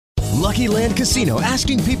Lucky Land Casino,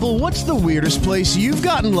 asking people, what's the weirdest place you've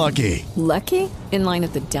gotten lucky? Lucky? In line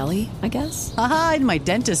at the deli, I guess? Aha, in my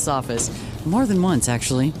dentist's office. More than once,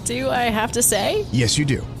 actually. Do I have to say? Yes, you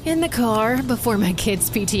do. In the car before my kids'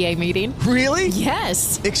 PTA meeting. Really?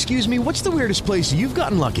 Yes. Excuse me, what's the weirdest place you've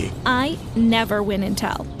gotten lucky? I never win and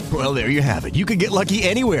tell. Well, there you have it. You can get lucky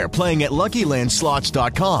anywhere, playing at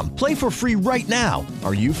LuckyLandSlots.com. Play for free right now.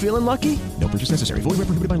 Are you feeling lucky? No purchase necessary. Void where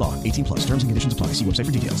prohibited by law. 18 plus. Terms and conditions apply. See website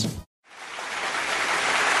for details.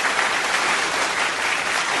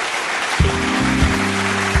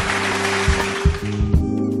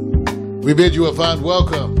 We bid you a fine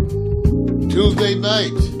welcome. Tuesday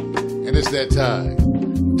night, and it's that time.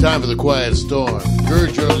 Time for the quiet storm.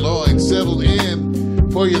 Gird your loins, settle in,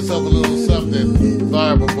 pour yourself a little something,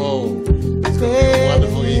 fire up a bowl. It's going to be a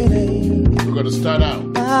wonderful evening. We're going to start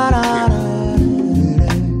out.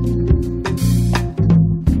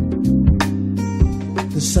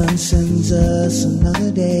 The sun sends us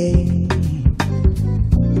another day.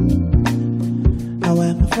 I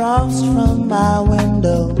wipe the frost from my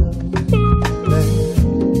window.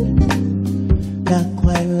 Not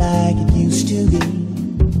quite like it used to be.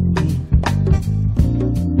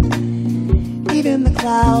 Even the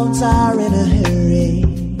clouds are in a hurry.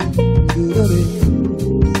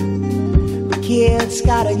 The kids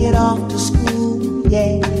gotta get off to school,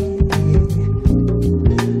 yeah.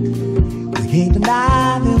 We can't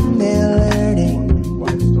deny them their learning.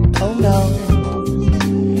 Oh no,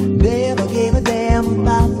 never gave a damn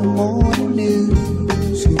about the morning news.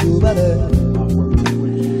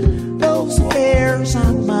 Those affairs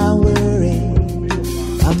aren't my worry.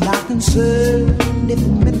 I'm not concerned if the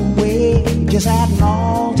minimum wage is at an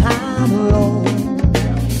all-time low.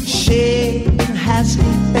 Shame has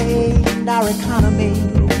defamed our economy.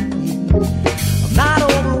 I'm not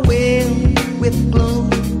overwhelmed with gloom,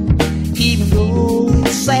 even though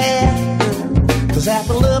it's sad. 'Cause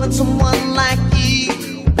after loving someone like you,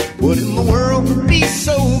 what in the world could be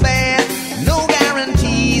so bad? No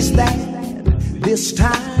guarantees that this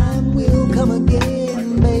time will come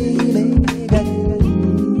again, baby.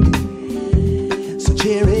 So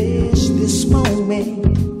cherish this moment.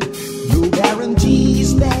 No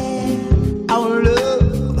guarantees that our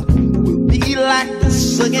love will be like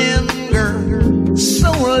this again, girl.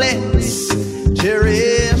 So let's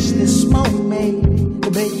cherish this moment,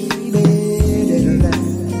 baby.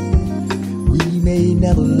 We may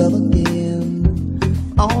never love again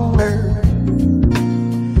on earth.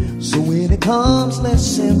 So when it comes,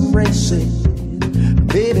 let's embrace it,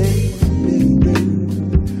 baby.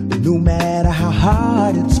 No matter how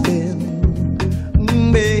hard it's been,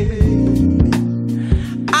 baby.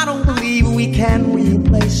 I don't believe we can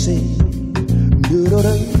replace it.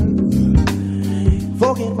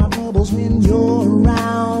 Forget my troubles when you're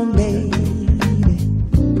around, baby.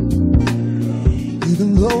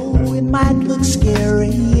 Even though it might look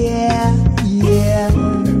scary, yeah, yeah.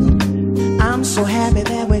 I'm so happy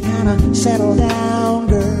that we kinda settled down,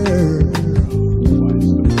 girl.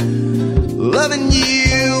 Loving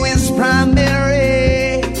you is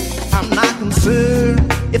primary. I'm not concerned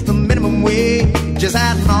if the minimum wage is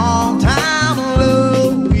at an all-time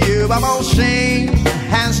low. Yeah, I'm all shame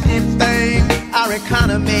has defamed our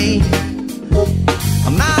economy.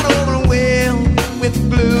 I'm not overwhelmed with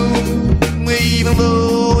gloom, even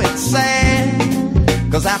though it's sad.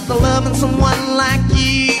 'Cause after loving someone like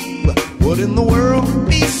you, what in the world could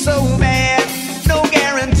be so bad? No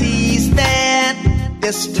guarantees that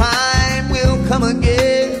this time will come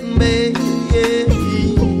again, baby.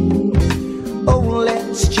 Oh,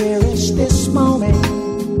 let's cherish this moment,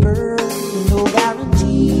 girl. No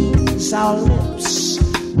guarantees our lips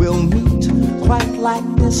will meet quite like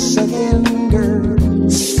this again, girl.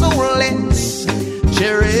 So let's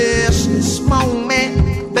cherish this moment.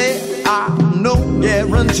 There are no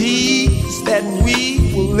guarantees that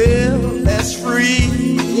we will live as free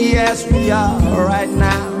as we are right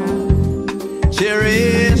now.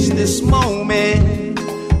 Cherish this moment.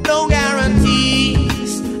 No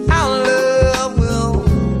guarantees our love will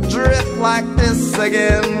drift like this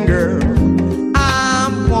again, girl. I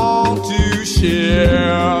want to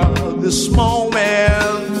share this moment.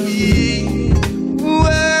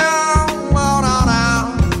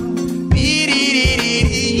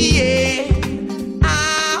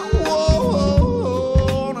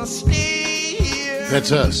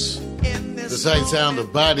 That's us. The sight sound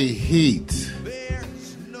of Body Heat.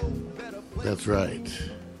 That's right.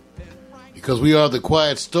 Because we are the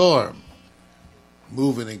quiet storm,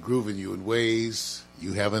 moving and grooving you in ways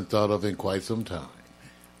you haven't thought of in quite some time.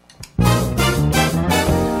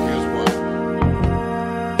 Here's one.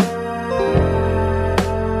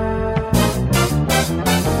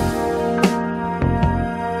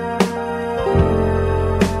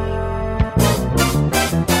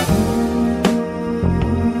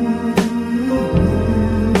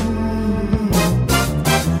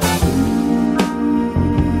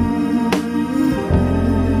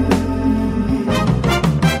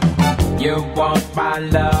 You want my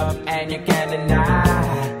love and you can't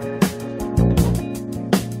deny.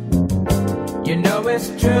 You know it's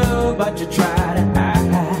true, but you try to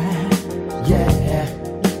hide. Yeah.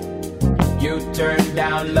 You turn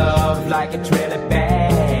down love like it's really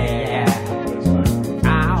bad.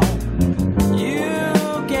 Ow. You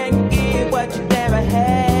can't give what you never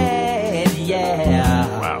had. Yeah.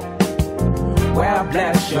 Wow. Well,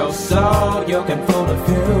 bless your soul, you can fool a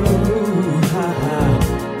few.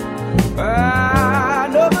 I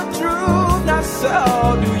know the truth, not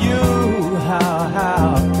so do you.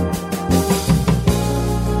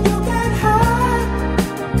 You can't hide.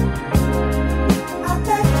 I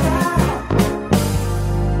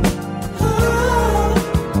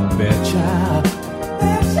bet ya.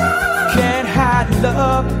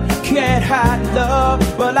 Can't hide love,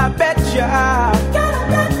 but I bet ya. I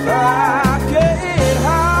can't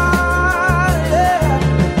hide, yeah.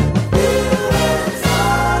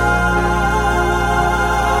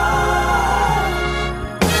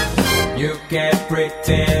 You can't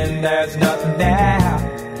pretend there's nothing there.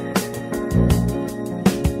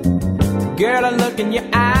 Girl, I look in your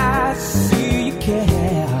eyes, see you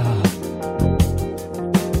care.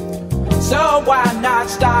 So why not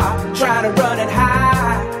stop trying to run and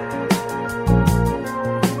hide?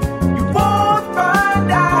 You won't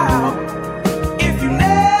find out if you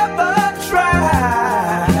never try.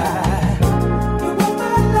 You want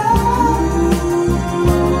my love?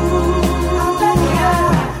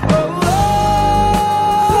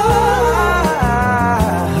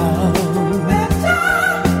 I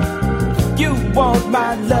bet you. You want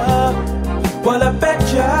my love? Well, I bet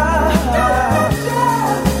ya.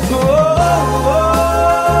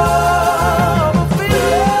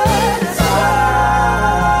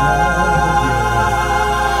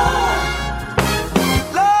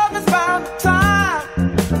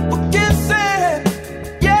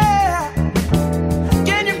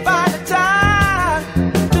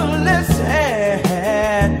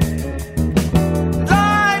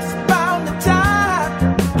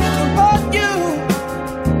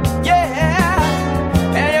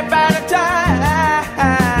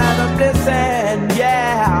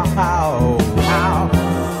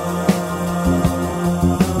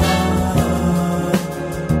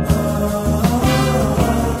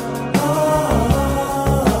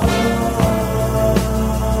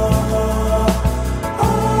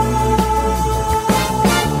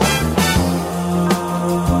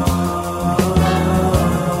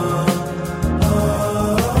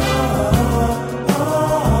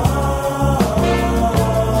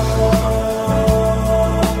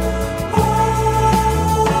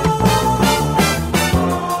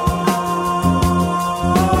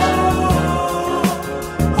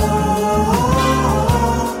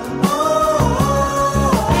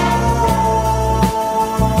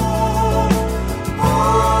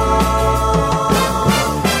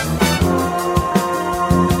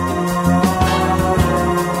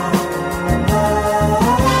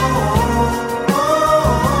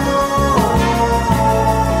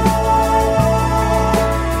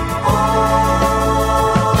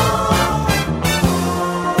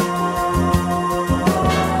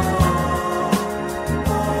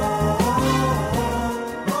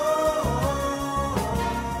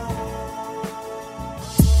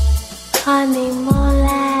 Honey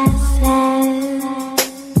molasses,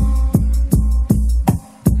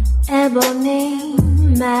 ebony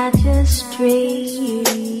majesty.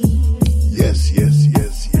 Yes, yes,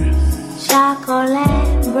 yes, yes.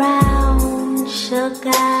 Chocolate brown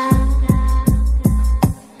sugar,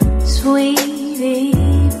 sweet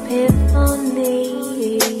epiphany.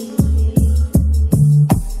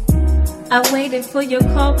 I waited for your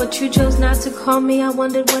call, but you chose not to call me. I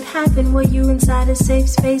wondered what happened. Were you inside a safe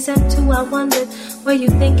space? And two, I wondered, were you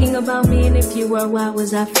thinking about me? And if you were, why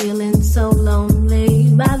was I feeling so lonely?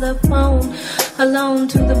 By the phone, alone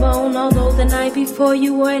to the bone. Although the night before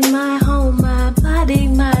you were in my home, my body,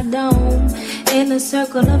 my dome. In a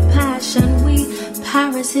circle of passion, we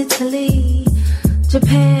Paris, Italy,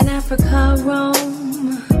 Japan, Africa,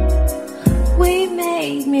 Rome. We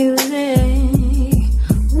made music.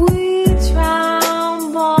 We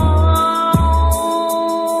trombone.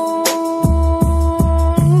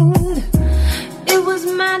 It was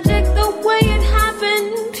magic the way it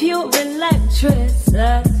happened, pure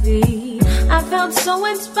electricity. I felt so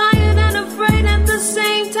inspired and afraid at the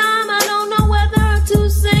same time. I don't know whether to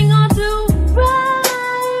sing or to rhyme.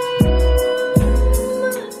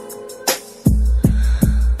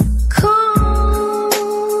 Call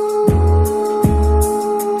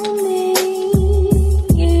me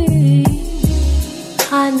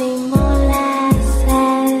honey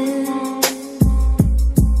molasses,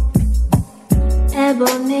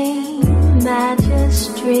 ebony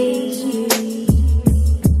magistry,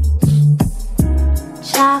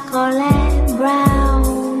 chocolate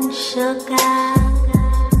brown sugar,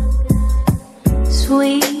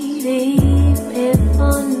 sweet epiphany.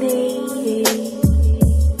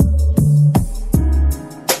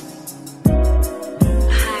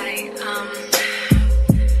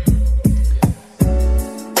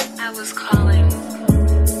 I was calling.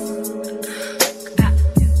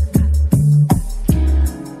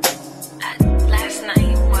 Last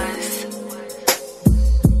night was.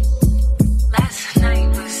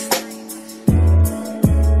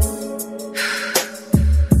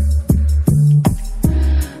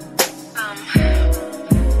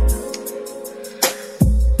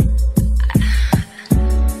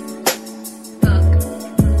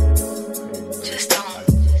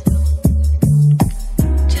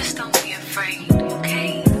 Just don't be afraid,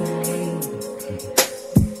 okay?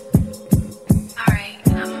 Alright,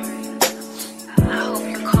 I hope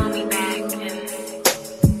you call me back and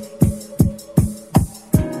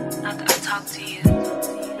I'll talk to you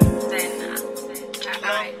then.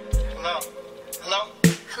 Alright.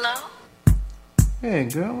 Hello? Hey,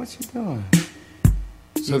 girl, what you doing?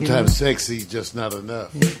 Sometimes sexy just not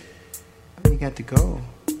enough. Yeah. You got to go.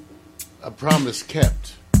 A promise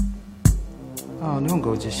kept. Oh, don't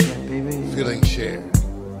go just yet, baby. Feeling shared.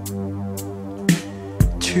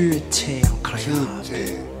 Tu t'es incroyable.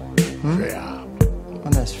 Oh,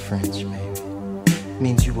 that's French, baby.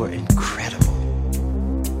 Means you were incredible.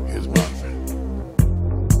 Here's my friend.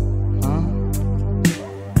 Huh?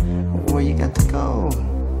 Where you got to go?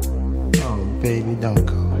 Oh, baby, don't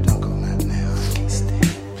go. Don't go right now. I can't stay,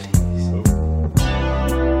 please.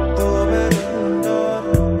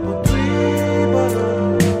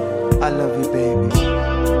 I love you, baby.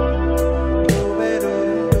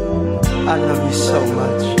 I love you so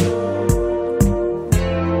much.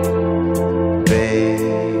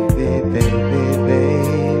 Baby, baby, baby,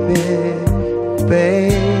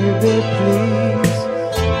 baby, please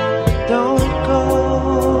don't go,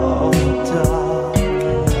 darling.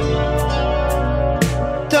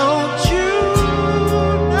 Don't you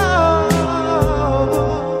know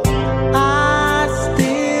I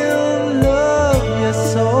still love you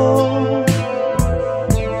so?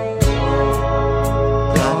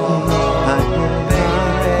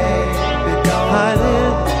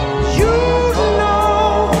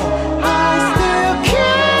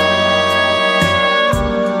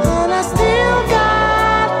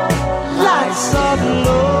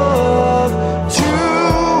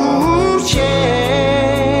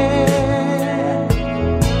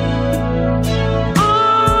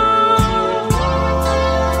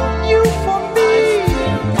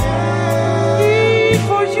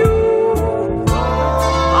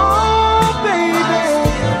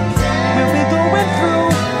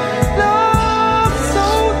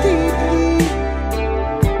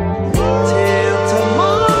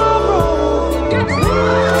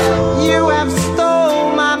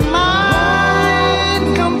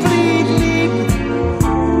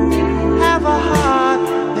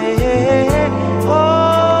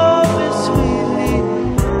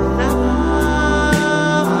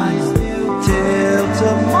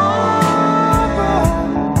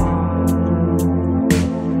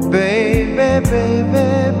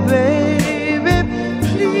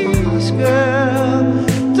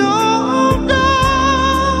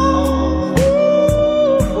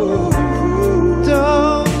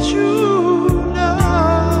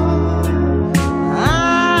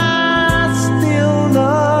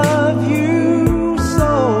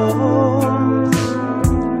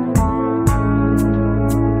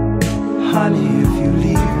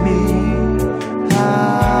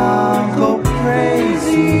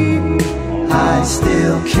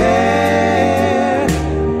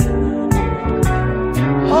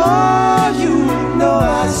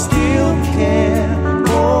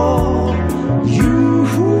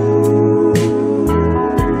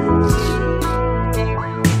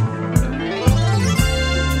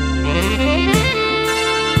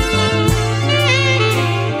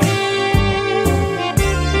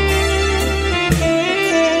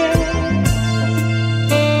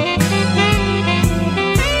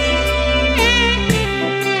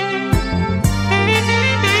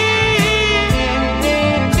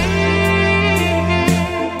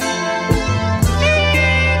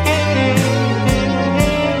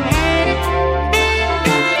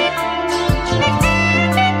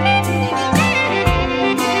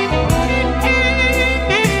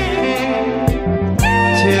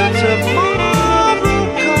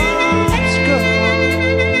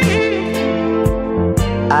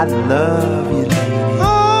 I love you, lady.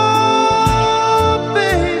 Oh,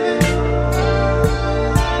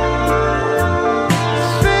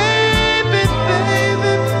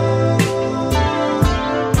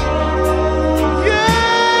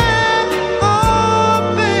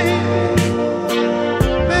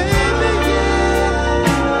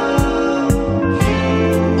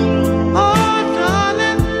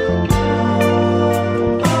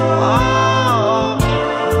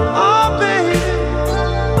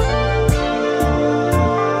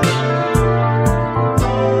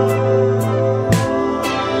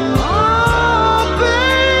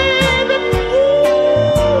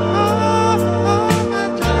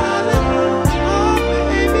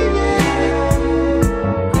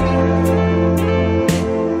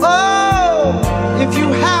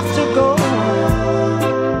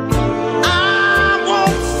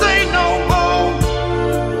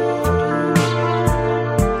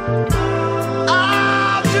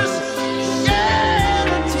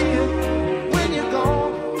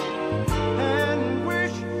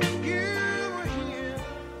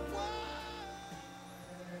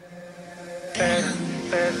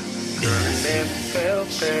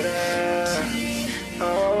 felt better.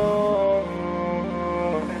 Oh,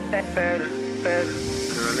 better.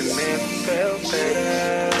 Girl, it never felt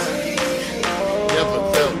better. Never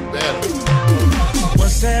felt better.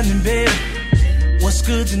 What's happening, baby? What's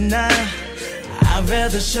good tonight? I'd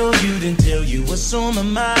rather show you than tell you what's on my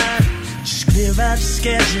mind. Just clear out your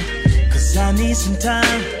schedule, cause I need some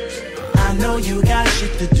time. I know you got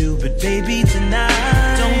shit to do, but baby,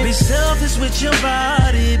 tonight, don't be selfish with your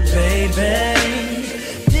body, baby.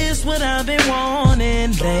 This what I've been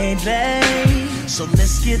wanting lately. So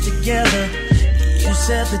let's get together, you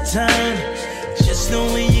set the time. Just know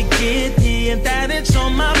when you get here that it's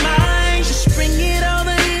on my mind. Just bring it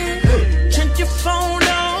over here, turn your phone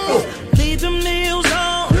on, leave them nails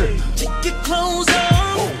on, take your clothes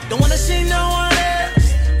off. Don't wanna see no one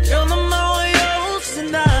else, girl, I'm all yours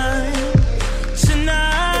tonight.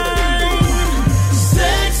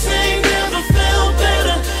 Sex ain't never felt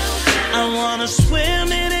better. I wanna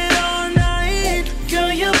swim in it all night.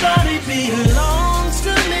 Girl, your body belongs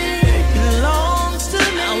to me, belongs to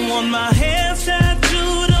me. I want my hands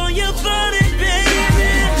tattooed on your body,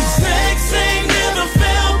 baby. Sex ain't never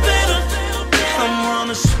felt better. I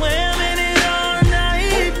wanna swim in it all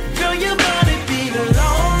night. Girl, your body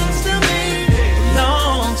belongs to me,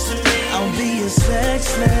 belongs to me. I'll be a sex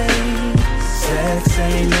slave. Sex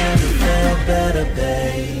ain't never felt better,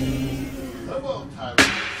 babe.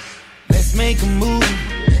 Let's make a move.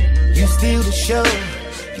 You steal the show.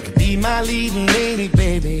 You can be my leading lady,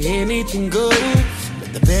 baby. Anything goes.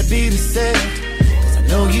 Let the bed be the set. Cause I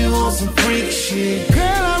know you want some freak shit.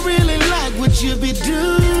 Girl, I really like what you be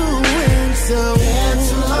doing. So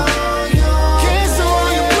cancel all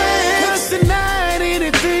your plans. Cause tonight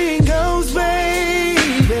anything goes,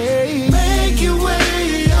 baby. Make your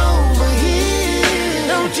way over here.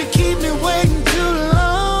 Don't you keep me waiting too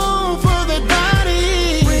long for that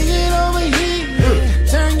body. Bring it over here.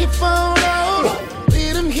 Turn your phone on.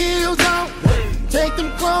 Leave them heels on. Take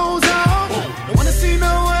them clothes off. Don't wanna see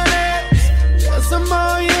no one else. Cause I'm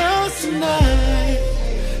all yours tonight.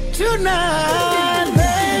 Tonight,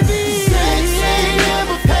 baby. Sex ain't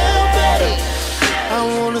never felt better. I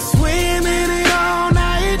wanna swim in it all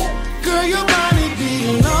night. Girl, your body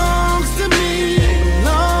belongs to me,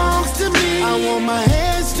 belongs to me. I want my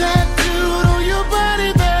hands tattooed on your body,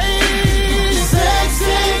 baby. Sex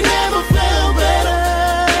ain't never felt better.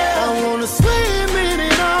 I wanna swim in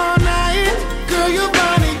it all night. Girl, your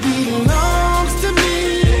body belongs to me,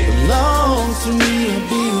 belongs to me. I'll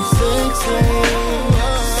be your sex slave.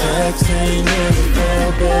 Sex ain't never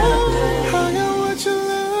felt better. I got what you're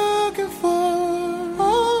looking for.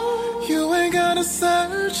 You ain't gotta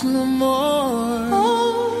search no more.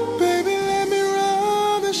 Baby, let me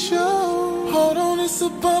run the show. Hold on, it's a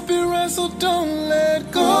bumpy ride, so don't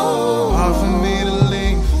let go. Hard for me to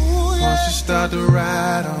leave. Once you start to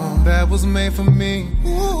ride on, that was made for me.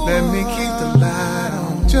 Let me keep the light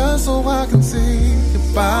on, just so I can see your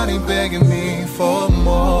body begging me for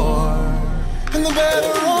more. And the bed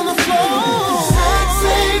on the floor. Sex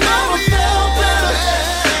ain't never felt better.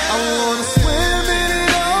 I wanna swim in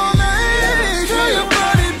it all night. Girl, your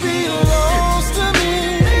body belongs to me,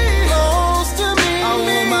 belongs to me. I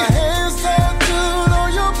want my hands tattooed on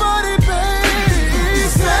your body, baby.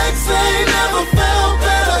 Sex ain't never felt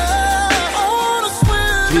better. I wanna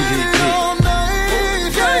swim in it all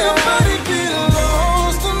night. Girl, your body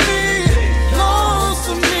belongs to me, belongs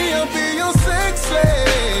to me. I'll be your sex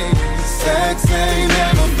slave. Sex ain't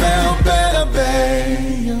never felt better, babe.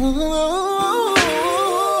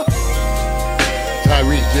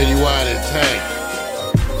 Tyrese, Genuine, and Tank.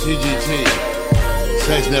 TGT.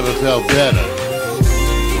 Sex never felt better.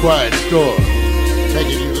 Quiet Storm.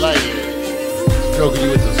 Taking you light. Stroking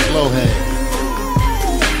you with a slow hand.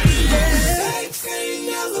 Sex ain't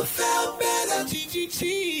never felt better. TGT,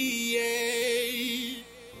 yeah.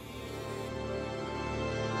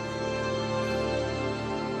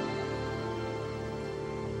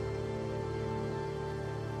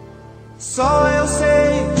 Só eu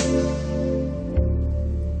sei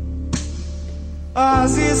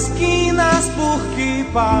as esquinas por que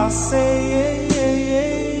passei.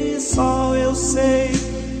 Só eu sei.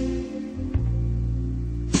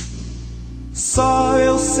 Só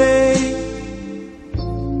eu sei.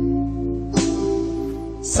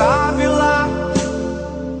 Sabe lá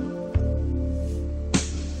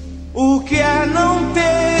o que é não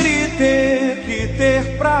ter e ter que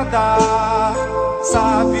ter pra dar.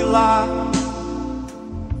 Sabe lá,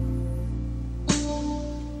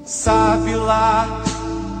 sabe lá.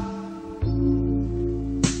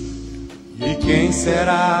 E quem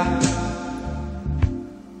será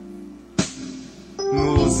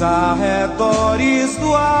nos arredores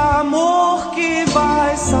do amor que vai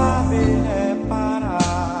vai saber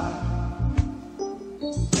reparar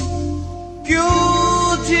que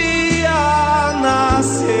o dia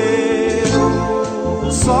nasceu.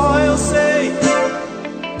 Só eu sei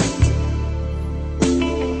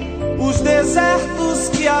os desertos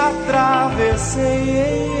que atravessei.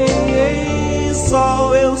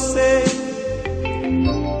 Só eu sei,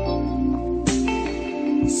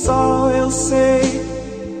 só eu sei.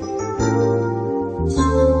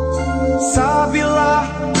 Sabe lá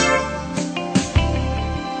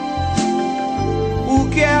o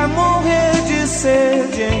que é morrer de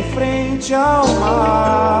sede em frente ao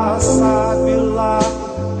mar. Sabe lá,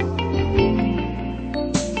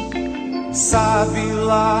 sabe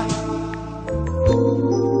lá.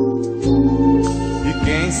 E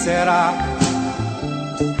quem será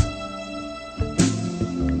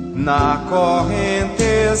na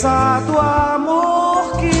correnteza do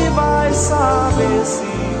amor que vai saber se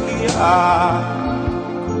guiar?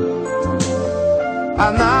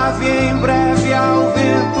 A nave em breve ao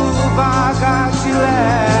vento vaga te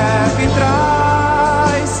leva e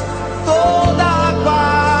traz toda a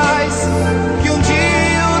paz que um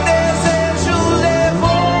dia o desejo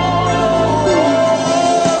levou.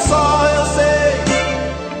 Só eu sei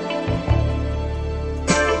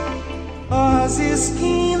as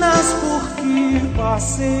esquinas por que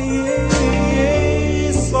passei.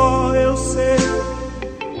 Só eu sei,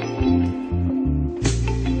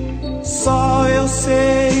 só eu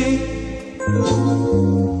sei.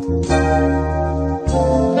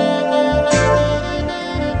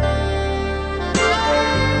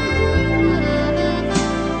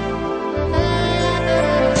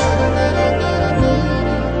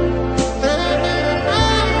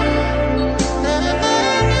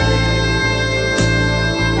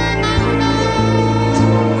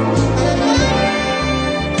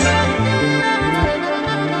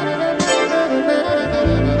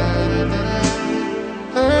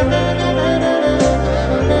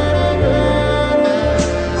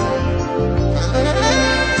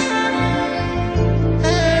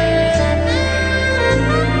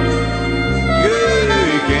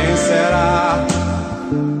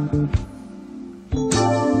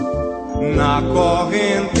 Na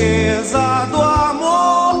correnteza do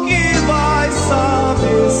amor que vai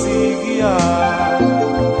saber se guiar.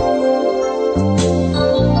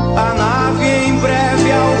 A nave em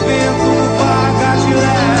breve ao vento vaga te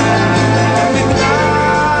leva e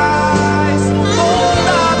traz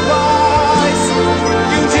toda a paz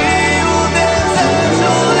que um dia o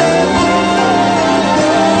desejo levou.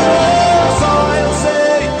 Só eu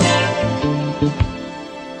sei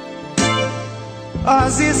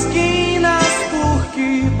as esquinas que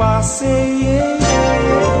passei.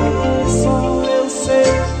 Só eu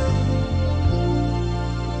sei,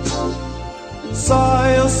 só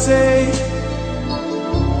eu sei.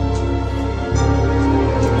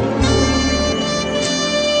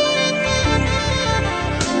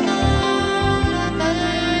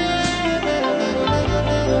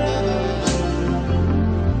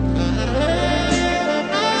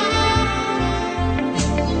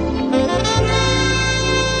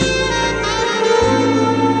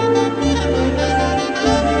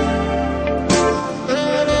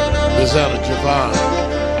 This is out of Javon.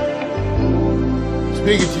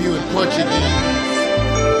 Speaking to you in Portuguese.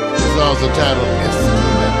 This is also titled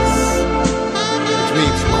Esquinas, which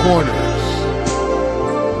means corners.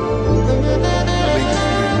 I think it's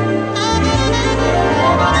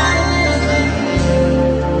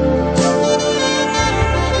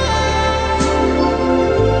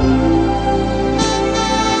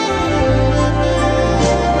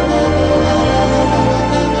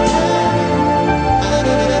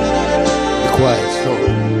Quiet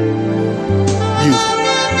Storm. Music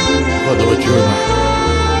for the mature mind.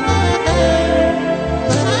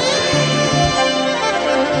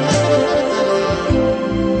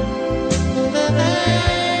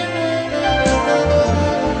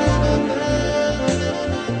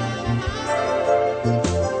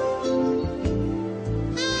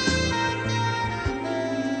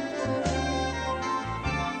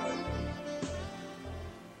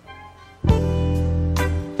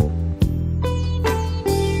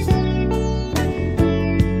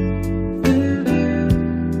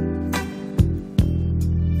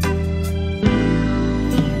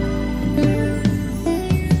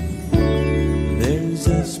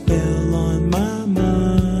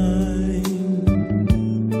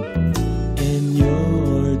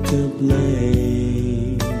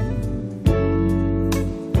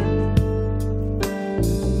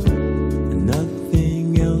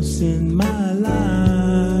 In my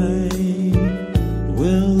life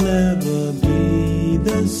will ever be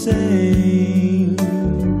the same.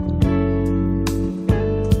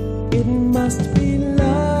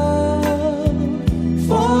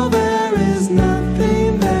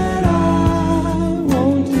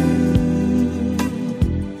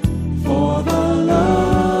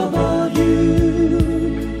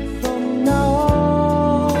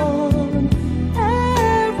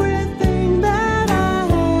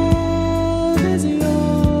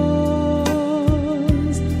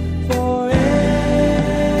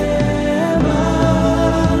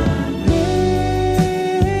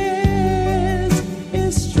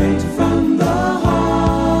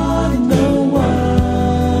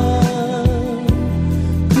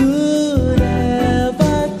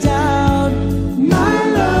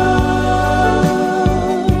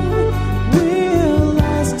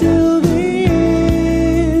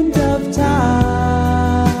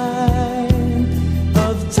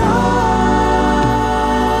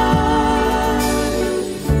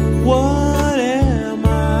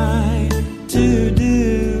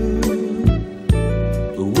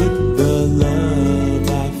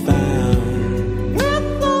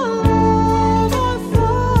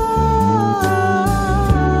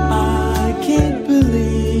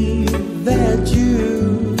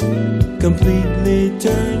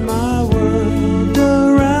 turn my world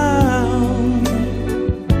around.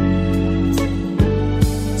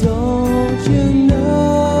 Don't you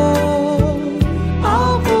know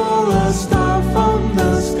I'll pull a star from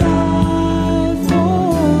the sky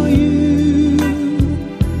for you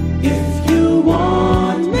if you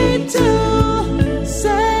want me to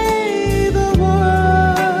say the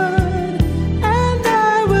word, and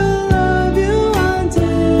I will love you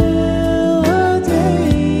until the day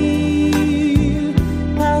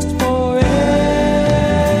lasts forever.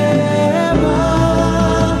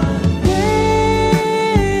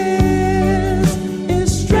 This is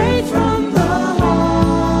straight from the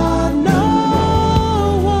heart. No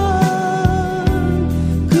one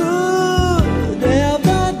could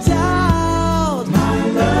ever doubt my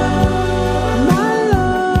love. My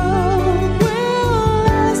love will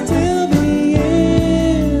last till the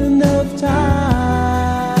end of time.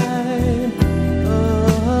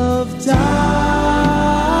 Of time.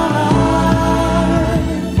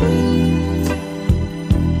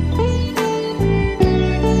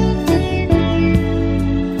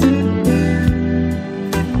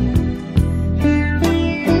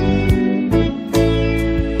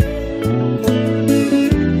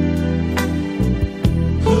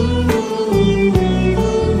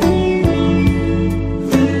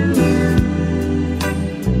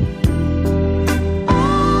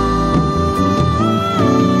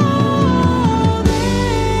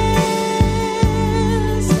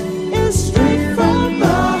 It's straight from the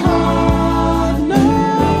heart. No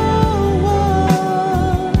one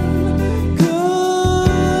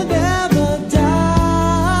could ever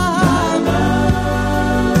die.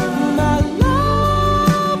 My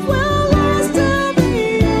love will last till the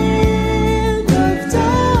end of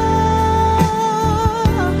time.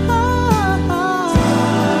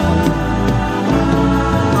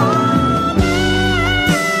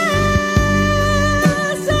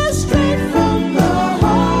 This is straight from the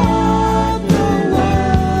heart. No one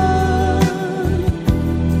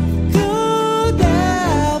could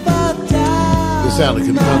ever die. The sound of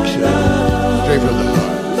compunction. Straight from the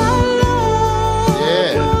heart.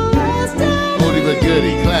 Yeah. Oldie but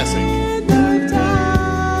goodie. Classic. You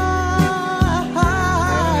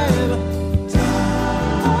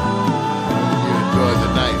enjoy the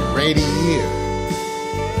night. Rainy here.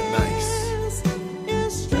 Nice.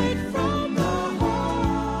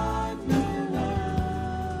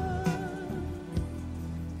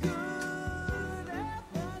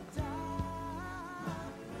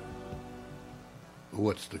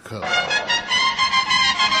 What's the color?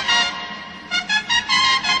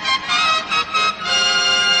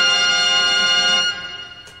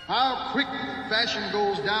 How quick fashion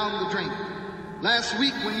goes down the drain. Last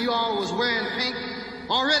week when you all was wearing pink,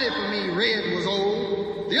 already for me red was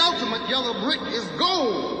old. The ultimate yellow brick is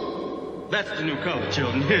gold. That's the new color,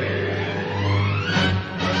 children. Hit it.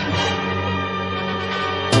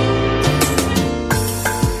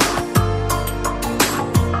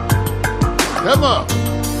 Come on.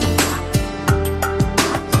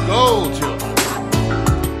 Gold, children.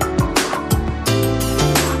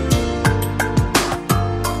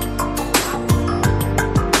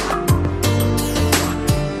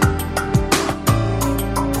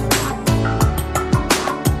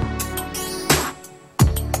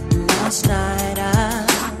 Last night I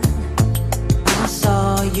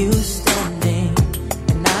saw you standing,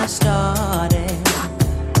 and I started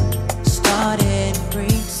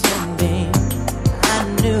pretending I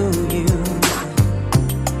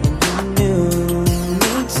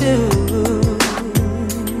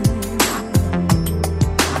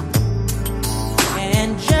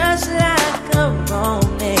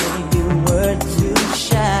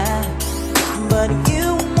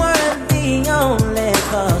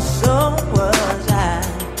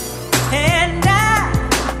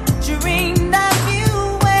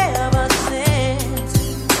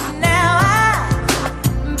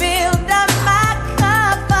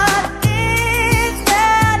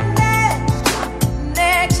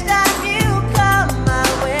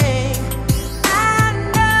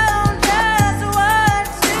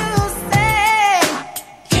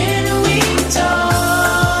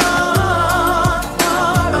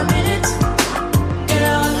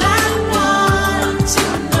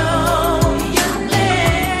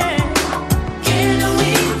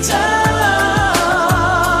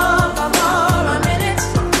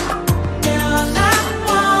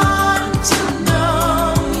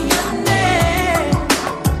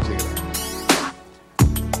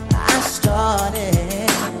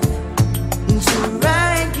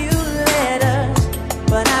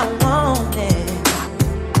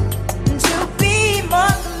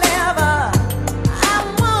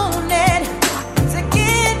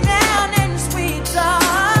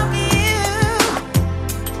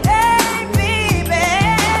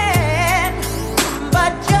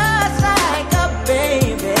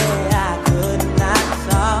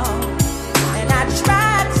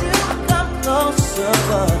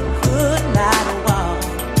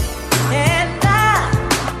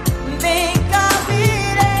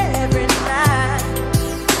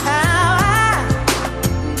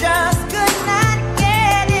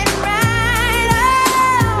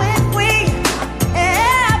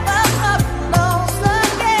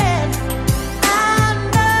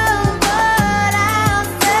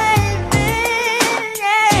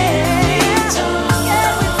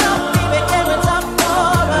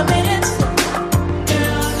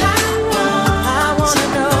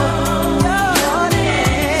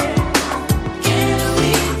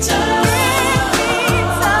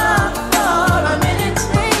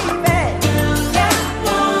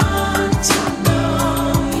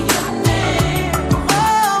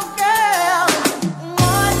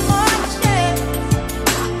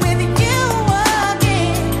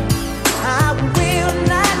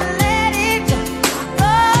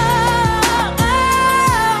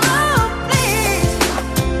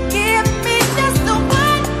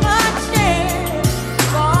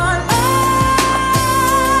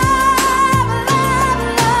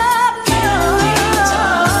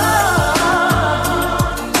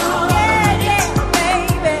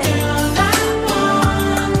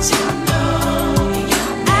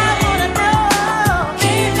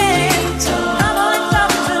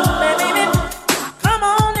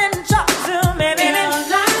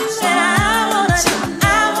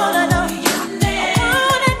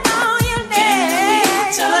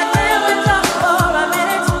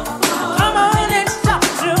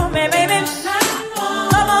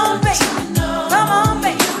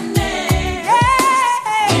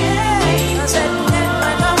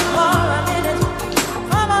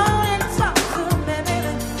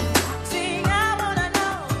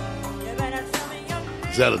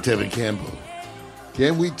out of Tevin Campbell.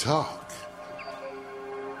 Can we talk?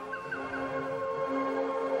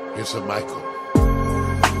 Here's some Michael.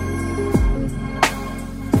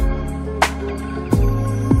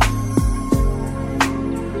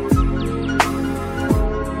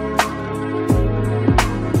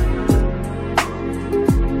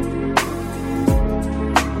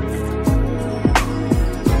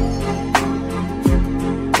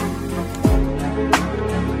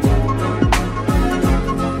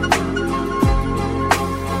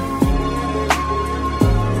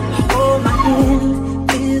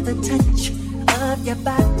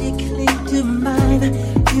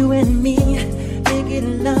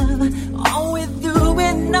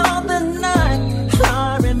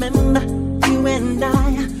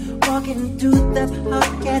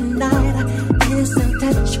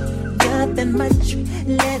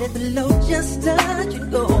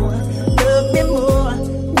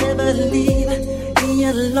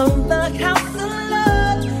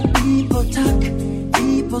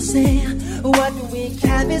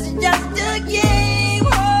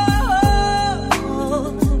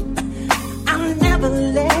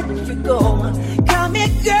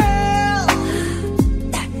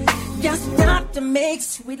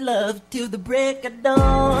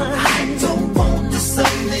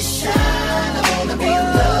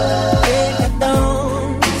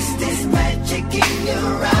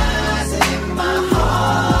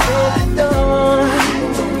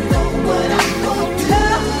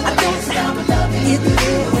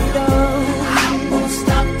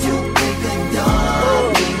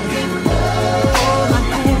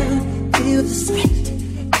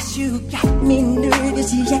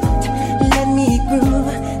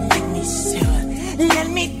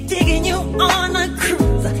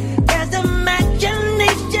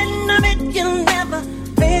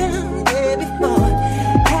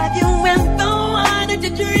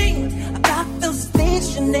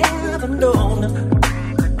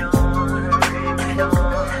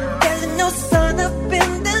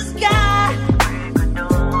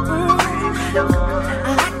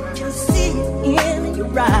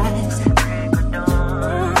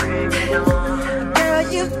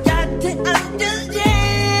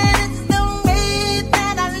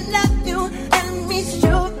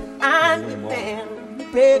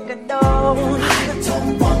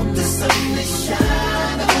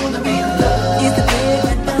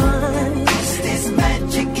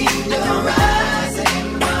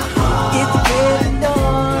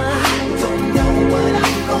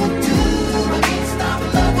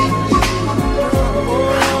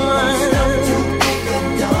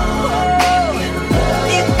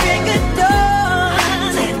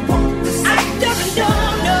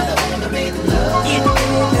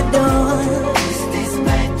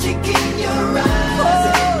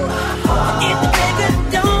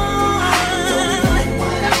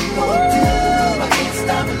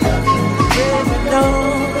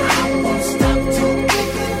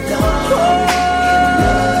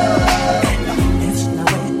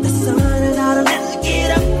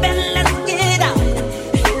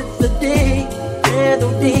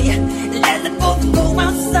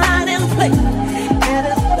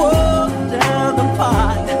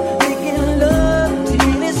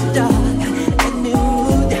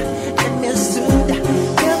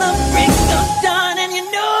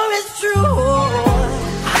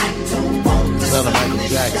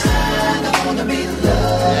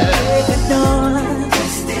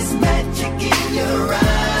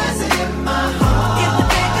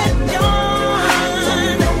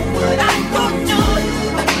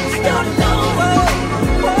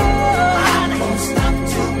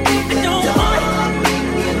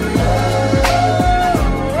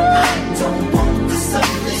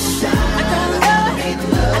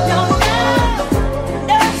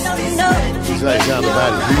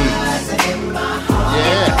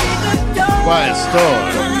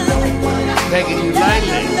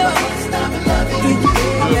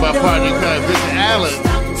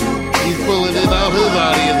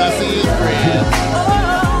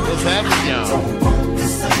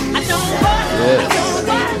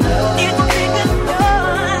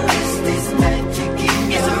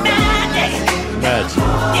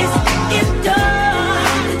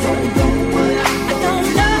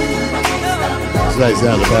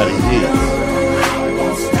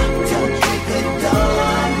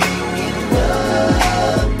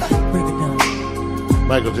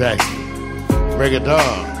 Michael Jackson. Break it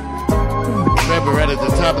down. Remember, right at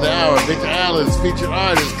the top of the hour, Victor Allen's featured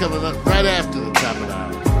artist coming up right after the top of the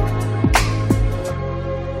hour.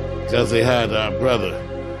 Gotta say hi to our brother.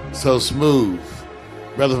 So smooth.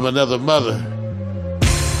 Brother from another mother.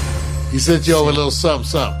 He sent you over a little something.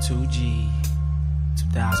 2G,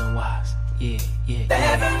 2,000 watts. Yeah. In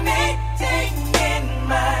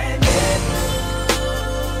my bedroom.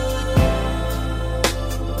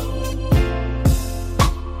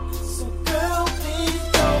 So girl,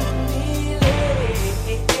 please don't be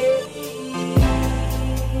late.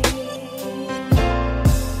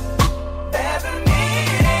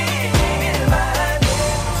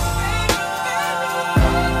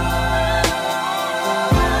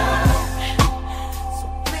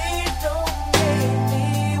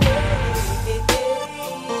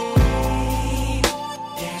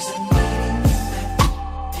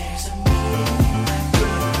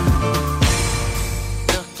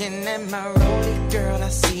 Looking at my rollie, girl, I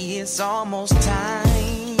see it's almost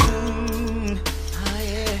time.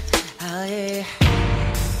 Oh yeah.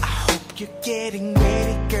 I hope you're getting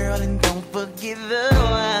ready, girl, and don't forget the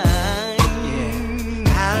wine.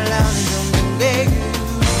 How long is gonna be?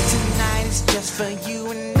 Tonight is just for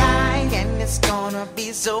you and I, and it's gonna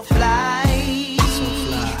be so fly.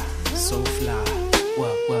 So fly.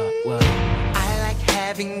 What? I like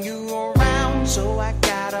having you around, so I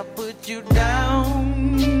gotta put you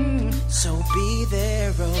down. So be there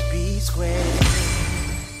or be square.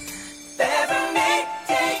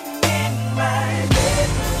 Everything in my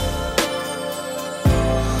bedroom.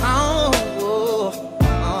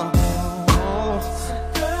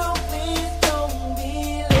 Girl, please don't be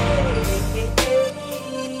late.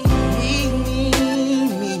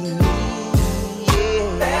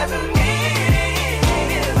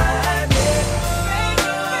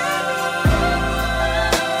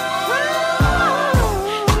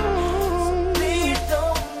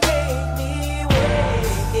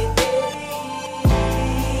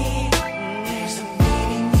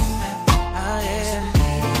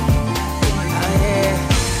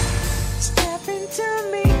 Step into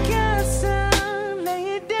me, casa,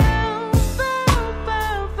 lay it down,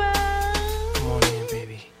 Come on in,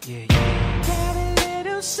 baby. Yeah. Got a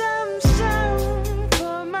little something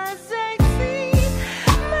for my sexy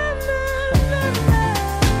mama.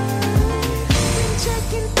 Been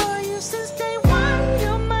checking for you since day one.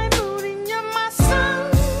 You're my mood and you're my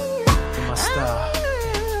sun. You're my star.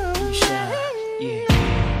 You shine. Yeah.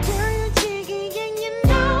 Girl, you're jiggy and you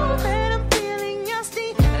know that I'm feeling your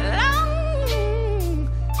steam long.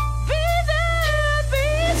 Be there,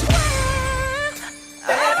 be square.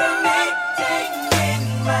 Everything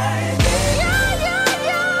in my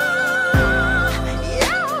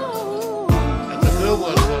That's a good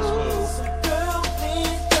one, so smooth.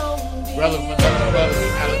 Brother from another brother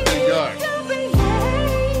out of New York.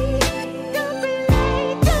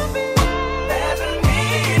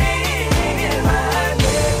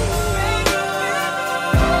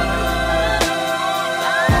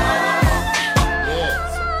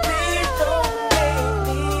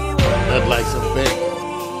 Nothing like some bacon.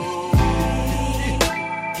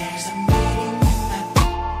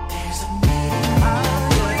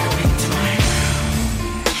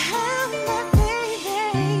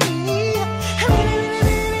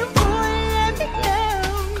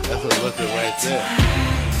 That's a looker right there.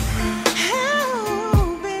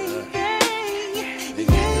 They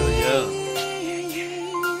get real young.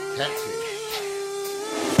 Catchy.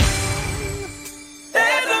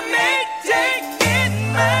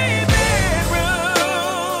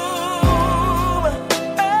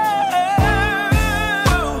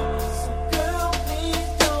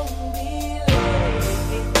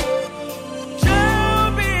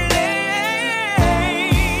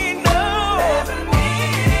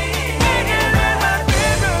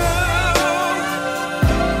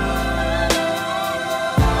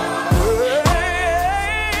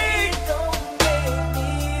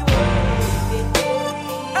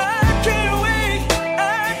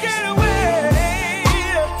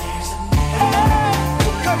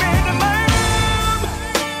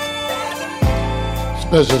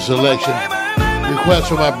 Special selection. Request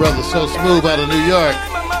from my brother So Smooth out of New York.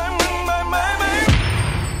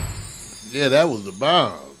 Yeah, that was the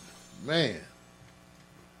bomb. Man.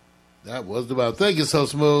 That was the bomb. Thank you, So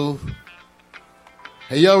Smooth.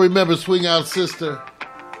 Hey, y'all remember Swing Out Sister?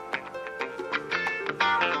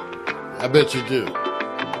 I bet you do.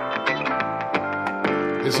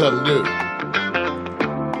 It's something new.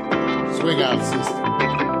 Swing Out Sister.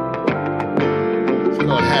 It's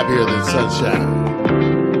called Happier Than Sunshine.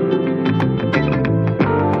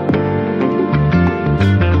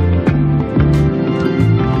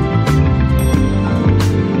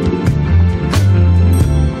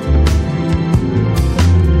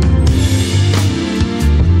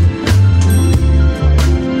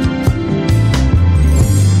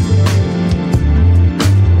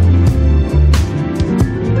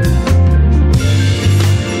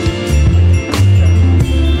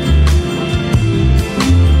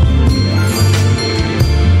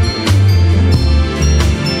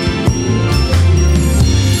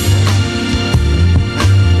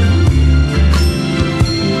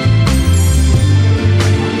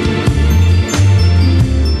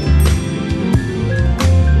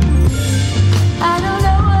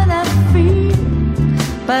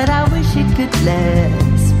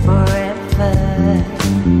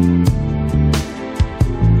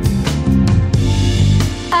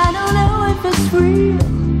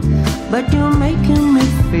 but you're making me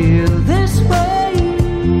feel this way.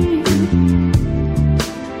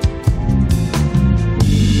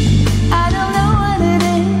 I don't know what it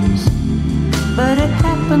is, but it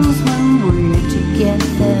happens when we're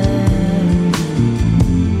together.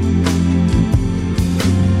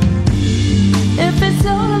 If it's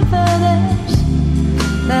all about us,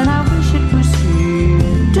 then I wish it was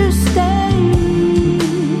here to stay.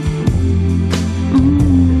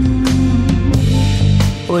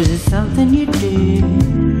 Was it something you did?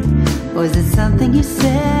 Was it something you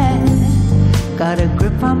said? Got a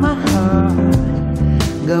grip on my heart,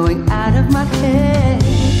 going out of my head.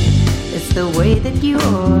 It's the way that you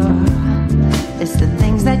are, it's the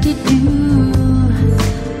things that you do.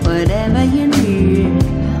 Whatever you need,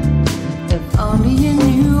 if only you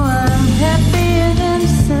knew. I'm happier than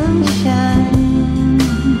sunshine.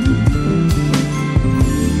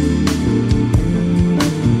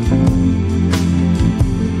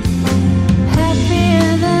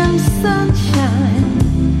 Happier than sunshine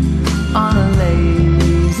on a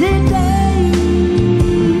lazy day.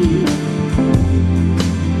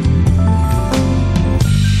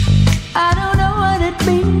 I don't know what it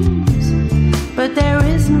means, but there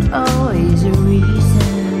isn't always a reason.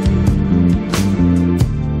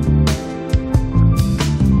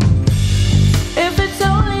 If it's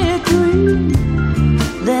only a dream,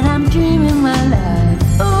 then I'm dreaming my life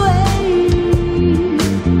away.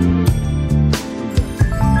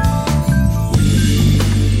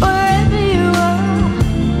 Wherever you are,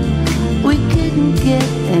 we couldn't get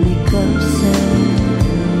any closer.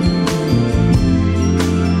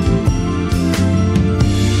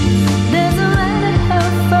 Doesn't matter how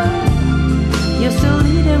far, you're still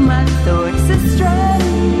leading my thoughts astray.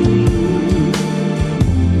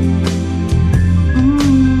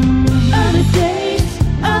 Other days,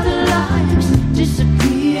 other lives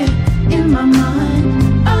disappear in my mind.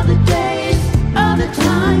 Other days, other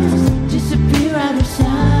times disappear out of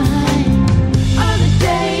sight. Other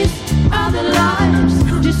days, other lives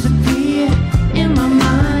disappear in my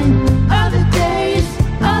mind. Other days,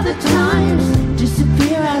 other times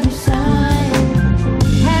disappear out of sight.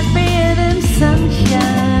 Happier than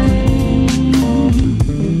sunshine.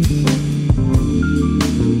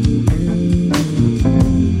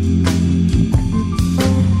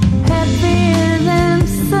 Happier than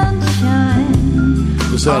sunshine.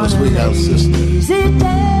 The sound of Sweet House Sister. Easy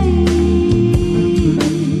day.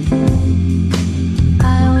 I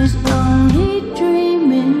was only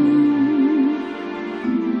dreaming.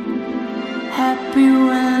 Happy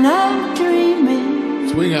when I'm dreaming.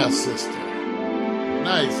 Swing Out Sister.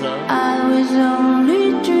 Nice, huh? I was only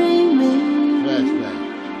dreaming. Flashback.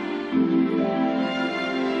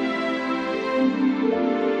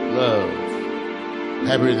 Love.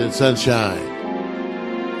 Happier than sunshine.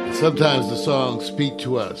 And sometimes the songs speak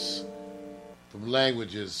to us from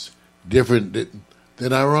languages different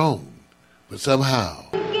than our own. But somehow,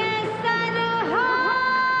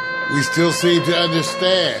 we still seem to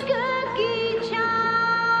understand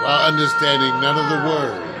while understanding none of the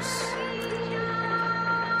words.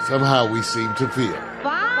 Somehow we seem to feel.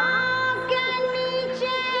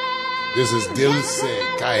 This is Dil Se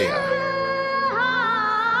Kaya.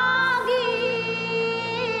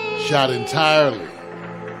 Shot entirely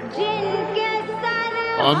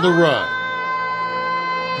on the run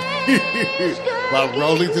while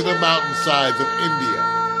rolling through the mountainsides of India.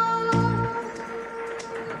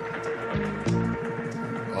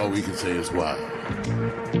 All we can say is wow.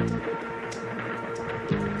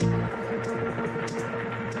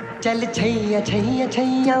 चल छैया छैया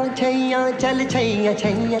छैया छैया चल छैया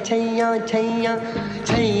छैया छैया छैया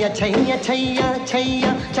छैया छैया छैया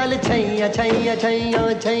छैया चल छैया छैया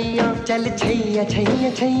छैया छैया चल छैया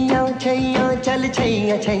छैया छैया छैया चल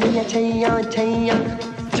छैया छैया छैया छैया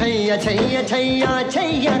छैया छैया छैया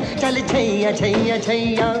छैया चल छैया छैया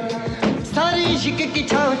छैया सारी इश्क की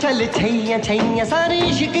छाँव चल छैया छैया सारी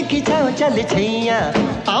इश्क की छाँव चल छैया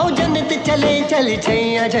पाँव जन्नत चले चल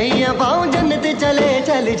छैया छैया पाँव जन्नत चले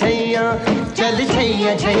चल छैया चल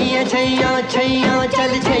छैया छैया छैया छैया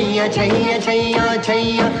चल छैया छैया छैया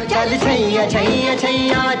छैया चल छैया छैया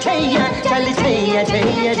छैया छैया चल छैया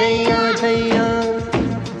छैया छैया छैया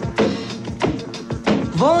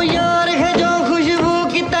वो यार है जो खुशबू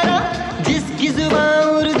की तरह जिसकी जुबान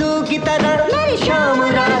उर्दू की तरह मेरी शाम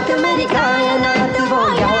रात मेरी कायनात वो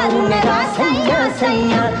यार मेरा सैया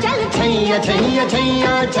सैया चल छैया छैया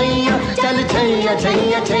छैया छैया चल छैया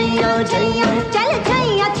छैया छैया छैया चल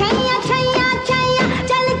छैया छैया छैया छैया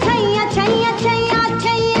चल छैया छैया छैया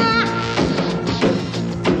छैया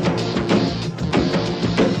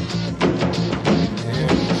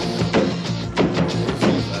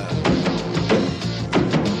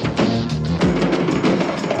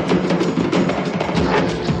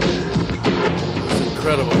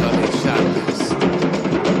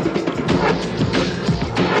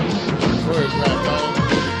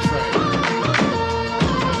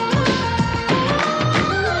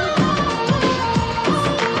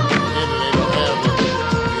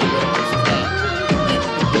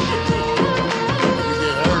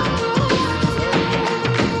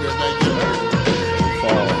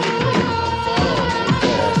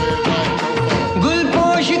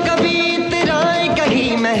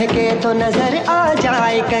तो नजर आ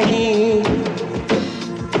जाए कहीं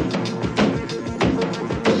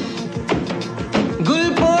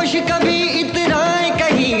गुलपोश कभी इतराए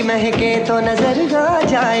कहीं महके तो नजर आ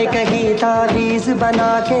जाए कहीं तावीज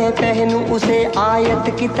बना के पहनूं उसे आयत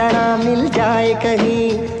की तरह मिल जाए कहीं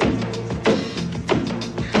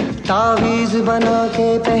तावीज बना के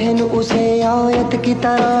पहन उसे आयत की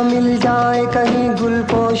तरह मिल जाए कहीं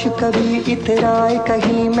गुलपोश कभी इतराए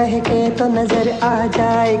कहीं महके तो नजर आ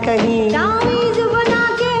जाए कहीं तावीज बना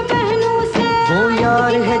के पहन उसे वो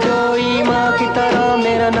यार है जो ईमा की तरह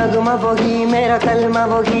मेरा नगमा वही मेरा कलमा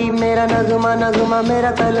वही मेरा नगमा नगमा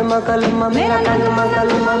मेरा कलमा कलमा मेरा कलमा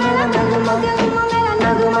कलमा मेरा नगमा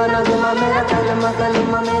नगमा नगमा मेरा कलमा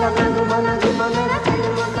कलमा मेरा नगमा नगमा मेरा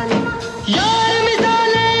कलमा कलमा यार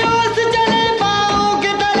मिसाले ओस चले पाओ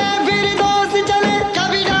के तले फिर दोस्त चले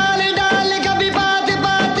कभी डाल डाल कभी बात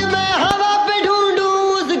बात में हवा पे ढूंढूं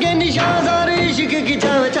उसके निशान सारे इश्क की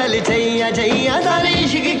छाँव चल छैया छैया सारे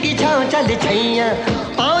इश्क की छाँव चल छैया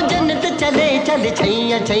पाँव जन्नत चले चल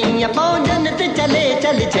छैया छैया पाँव जन्नत चले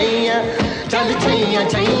चल छैया चल छैया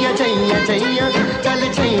छैया छैया छैया चल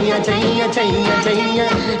छैया छैया छैया छैया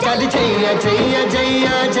चल छैया छैया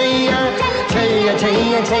छैया छैया छैया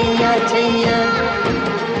छैया छैया छैया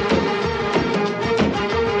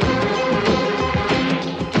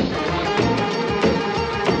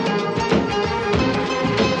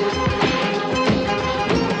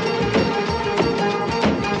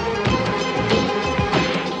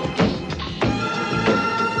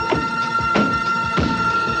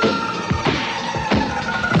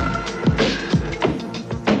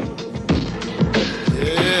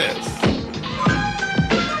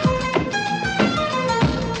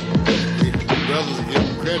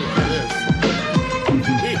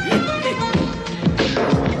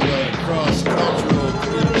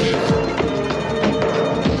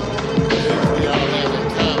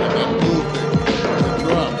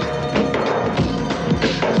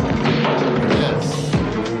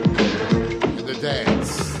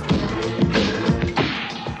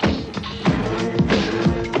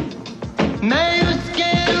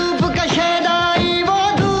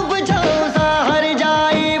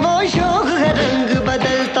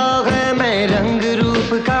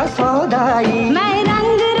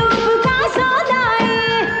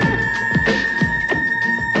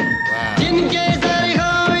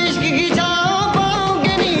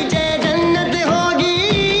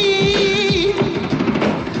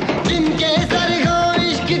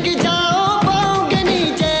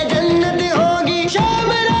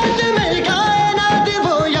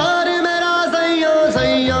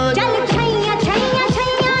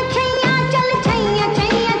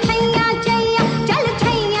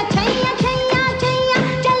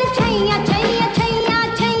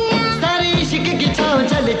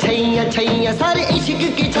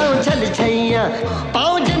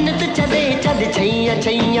पाँव जन्नत चले चल छैया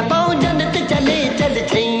छैया पाँव जन्नत चले चल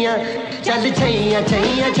छैया चल छैया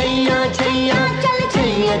छैया छैया छैया चल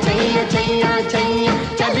छैया छैया छैया छैया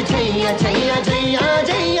चल छैया छैया छैया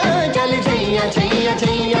छैया चल छैया छैया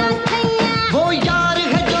छैया वो यार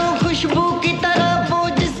है जो खुशबू की तरह वो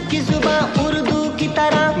जिसकी सुबह उर्दू की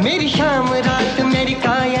तरह मेरी शाम रात मेरी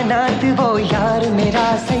कायनात वो यार मेरा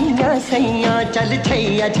सैया सैया चल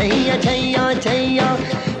छैया छैया छैया छैया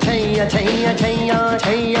छैया छैया छैया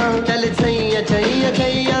छैया चल छैया छैया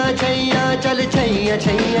छैया छैया चल छैया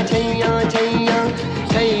छैया छैया छैया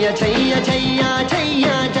छैया छैया छैया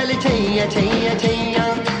छैया चल छैया छैया छैया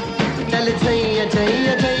चल छैया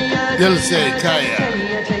छैया छैया दिल से kaya.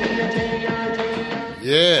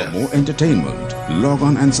 Yeah. For more entertainment, log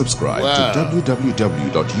on and subscribe to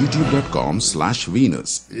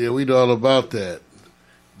www.youtube.com/Venus. Yeah, we know all about that.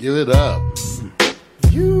 Give it up.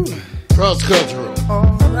 You cross-cultural.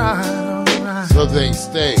 All right. Some things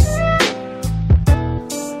stay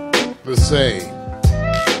the same.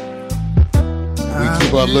 We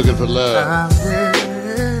keep on looking for love.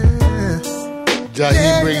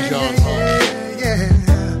 Jaheim brings y'all home.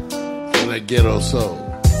 For that ghetto soul.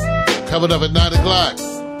 Coming up at 9 o'clock.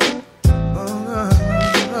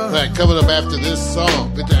 In fact, coming up after this song,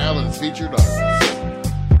 Victor Allen's featured artist.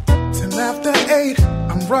 10 after 8,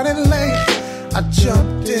 I'm running late. I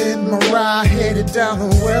jumped in my ride, headed down the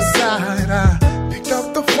west side. I picked up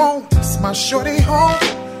the phone, it's my shorty home.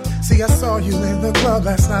 See, I saw you in the club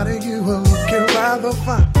last night and you were looking rather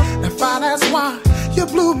fine. Now fine as wine, you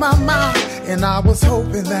blew my mind. And I was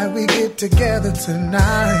hoping that we get together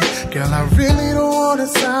tonight. Girl, I really don't wanna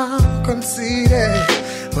sound conceited,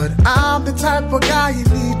 but I'm the type of guy you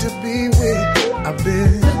need to be with. I've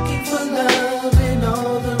been looking for love in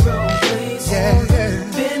all the wrong places. Yeah.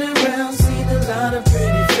 Been around, seen a lot of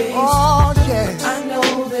pretty faces. Oh, yeah. I know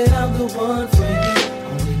that I'm the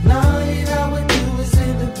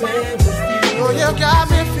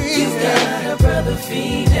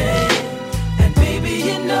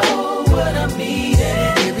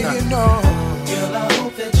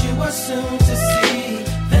soon to see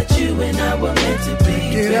that you and I were meant to be.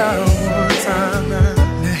 Get out one time now.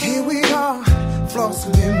 Now here we are,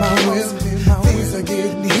 flossing in my whip. Things are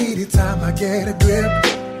getting heated, time I get a grip.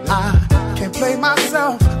 I can't play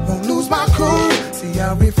myself, won't lose my cool. See,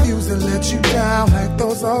 I refuse to let you down like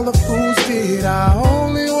those other fools did. I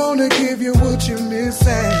only wanna give you what you're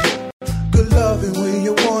missing. Good loving when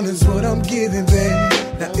you want is what I'm giving, babe.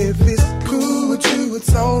 Now if it's cool with you,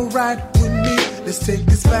 it's alright with me. Let's take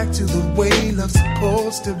this back to the way love's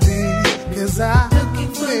supposed to be. Cause I'm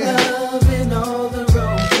looking for love in all the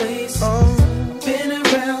wrong places. Been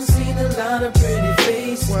around, seen a lot of pretty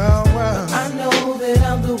faces. Well. I know that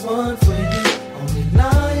I'm the one for you. Only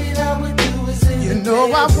lying I would do is in you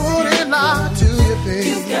know I wouldn't lie to you, baby.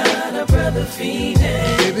 You got a brother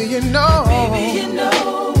feeding. Baby, you know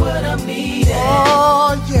what I'm needing.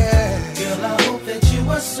 Oh, yeah. Girl, I hope that you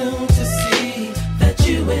are soon to see that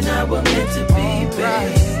you and I were meant to be,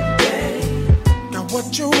 baby. Got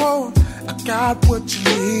what you want, I got what you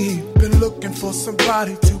need. Been looking for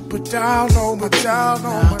somebody to put down on my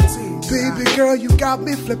team. Baby girl, you got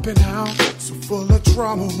me flipping out. So full of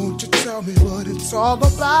drama, won't you tell me what it's all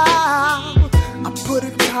about? I put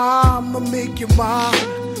in time to make you mine.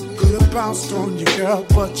 Could've bounced on you, girl,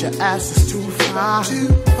 but your ass is too fine.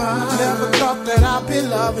 Never thought that I'd be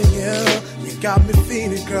loving you. You got me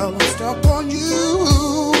feeling, girl, I'm stuck on you.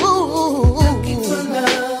 Looking for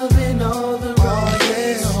love in all the wrong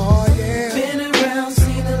places. Oh, yeah. Been around,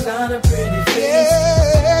 seen a lot of pretty faces.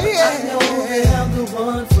 Yeah. I know that I'm the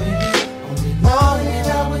one for you. Only lying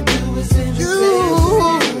I would do is in the bed.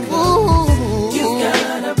 You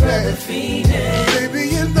got a brother feeding. Baby,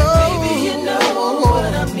 you know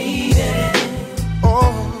what I'm needing.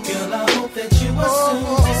 Girl, I hope that you are soon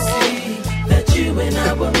to see that you and I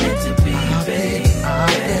were meant to be, baby.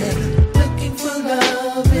 Looking for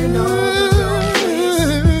love in all the wrong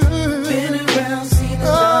places. Been around, seen a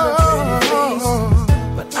lot of pretty faces.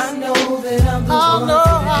 But I know that I'm the one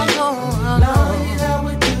for you. Lying I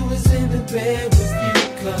would do is in the bed with you,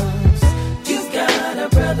 'cause you got a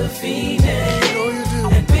brother feeding.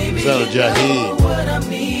 And baby, you know what I'm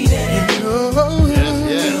needing.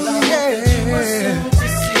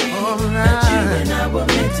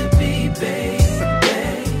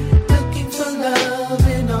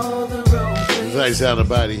 Nice out of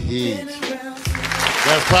body heat.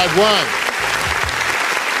 That's part one.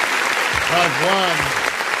 Part one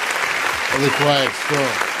of the Quiet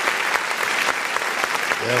Storm.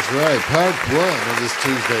 That's right. Part one of this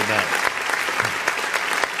Tuesday night.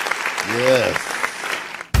 Yes.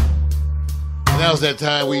 And now's that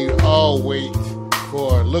time we all wait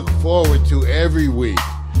for, look forward to every week.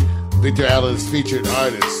 Victor Allen's featured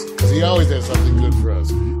artists, because he always has something good for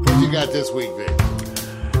us. What you got this week, Vic?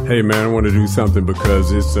 Hey man, I want to do something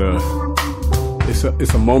because it's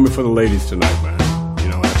a moment for the ladies tonight, man. You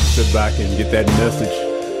know, I have to sit back and get that message,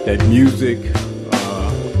 that music,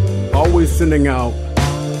 always sending out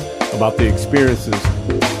about the experiences,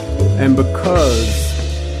 and because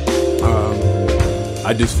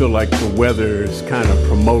I just feel like the weather is kind of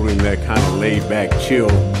promoting that kind of laid back chill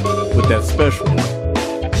with that special one.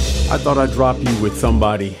 I thought I'd drop you with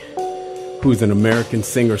somebody who's an American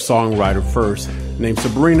singer-songwriter first, named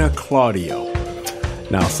Sabrina Claudio.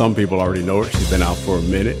 Now, some people already know her. She's been out for a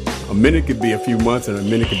minute. A minute could be a few months, and a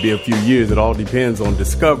minute could be a few years. It all depends on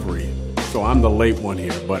discovery. So I'm the late one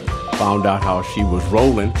here, but found out how she was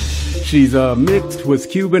rolling. She's mixed with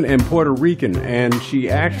Cuban and Puerto Rican, and she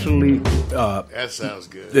actually... that sounds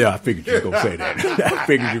good. Yeah, I figured you were going to say that. I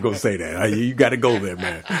figured you were going to say that. You got to go there,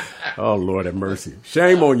 man. Oh, Lord have mercy.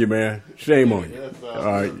 Shame on you, man. Shame on you. All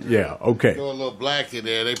right, yeah, okay. Throw a little black in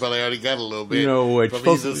there. They probably already got a little bit. You know what? From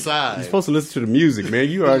either side. You're supposed to listen to the music, man.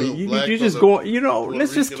 You already... You just going... You know,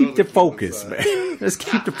 let's just keep the focus, man. Let's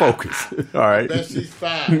keep the focus. All right. I bet she's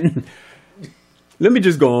fine. Let me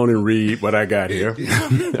just go on and read what I got here.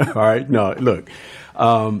 All right. No, look.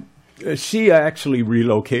 She actually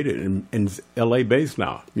relocated in L.A. based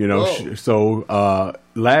now. You know, so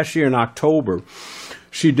last year in October,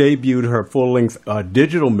 she debuted her full-length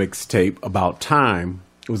digital mixtape, About Time.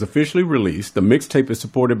 It was officially released. The mixtape is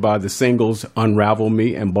supported by the singles Unravel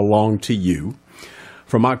Me and Belong to You.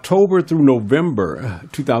 From October through November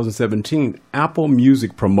 2017, Apple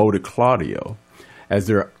Music promoted Claudio as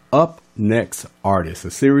their Up Next artist,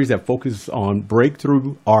 a series that focuses on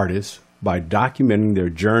breakthrough artists by documenting their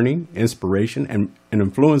journey, inspiration, and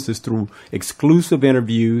influences through exclusive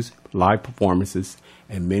interviews, live performances,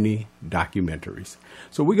 and many documentaries.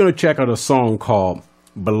 So we're going to check out a song called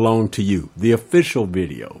Belong to You, the official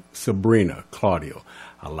video, Sabrina Claudio.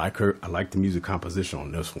 I like her. I like the music composition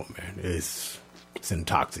on this one, man. It's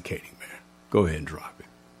intoxicating, man. Go ahead and drop it.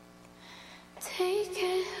 Take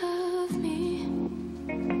care of me.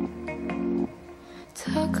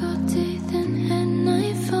 Talk all day, then at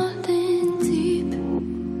night falling deep.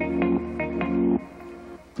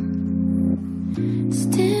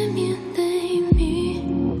 Stimulate me.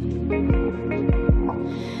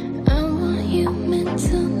 I want you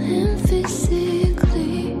mental and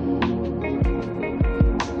physically.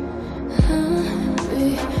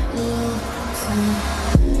 I belong to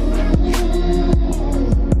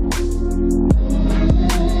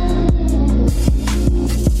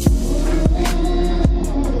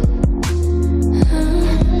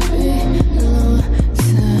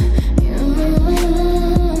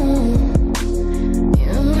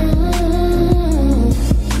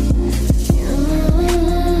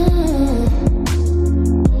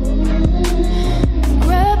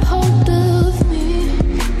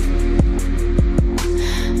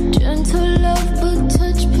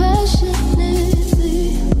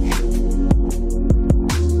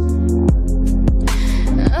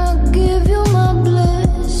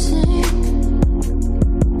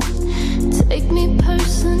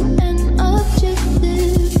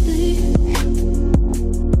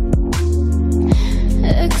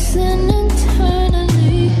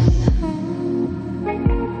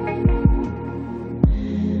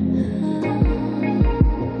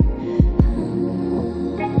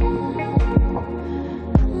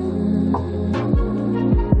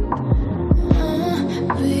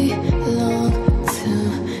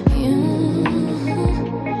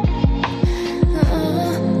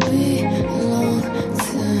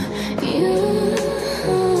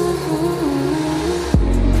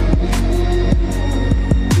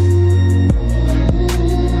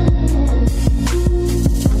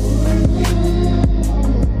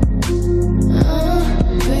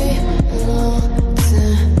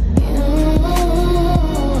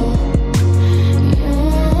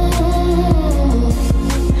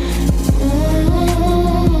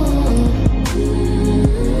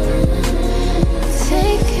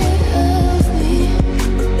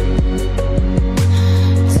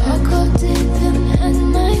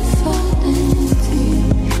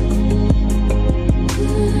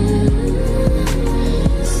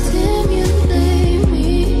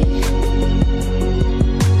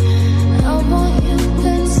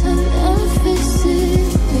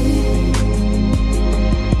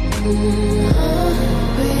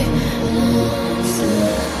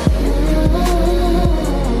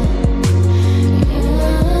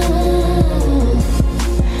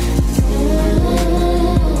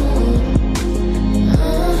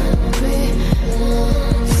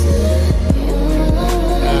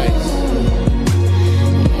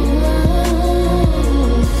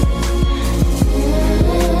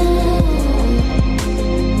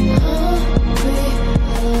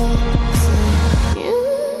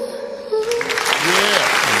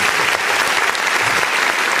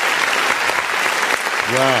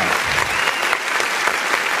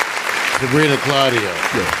Sabrina Claudio.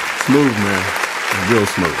 Yeah, smooth, man. Real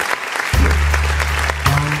smooth.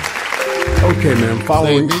 Okay, man.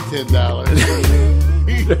 Following. Save me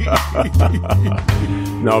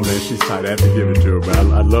 $10. No, man, she's tight. I have to give it to her, but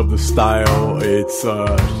I love the style. It's she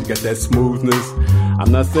got that smoothness.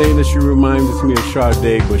 I'm not saying that she reminds me of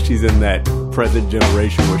Sade, but she's in that present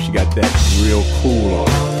generation where she got that real cool on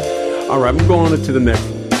her. All right, I'm going on to the next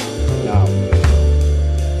one. Now,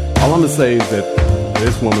 all I'm gonna say is that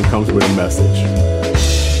this woman comes with a message,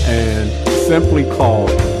 and simply called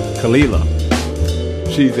Kalila.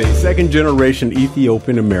 She's a second-generation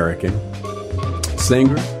Ethiopian American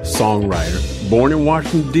singer, songwriter, born in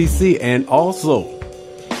Washington, D.C., and also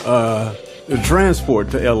transport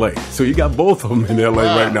to L.A. So you got both of them in L.A.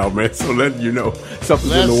 right now, man. So let you know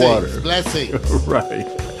something's in the water. Blessings. Right.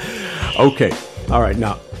 Okay. All right.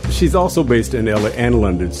 Now, she's also based in L.A. and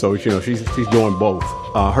London, so you know she's doing both.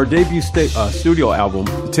 Her debut studio album,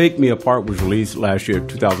 Take Me Apart, was released last year,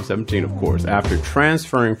 2017, of course, after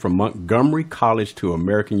transferring from Montgomery College to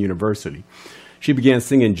American University. She began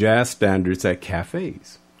singing jazz standards at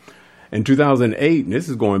cafes. In 2008, and this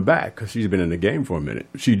is going back because she's been in the game for a minute,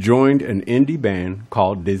 she joined an indie band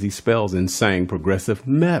called Dizzy Spells and sang progressive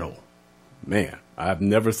metal. Man, I've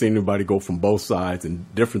never seen anybody go from both sides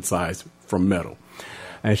and different sides from metal.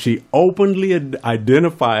 And she openly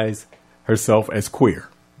identifies herself as queer.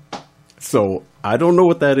 So I don't know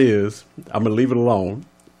what that is. I'm going to leave it alone.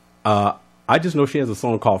 I just know she has a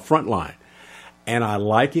song called Frontline. And I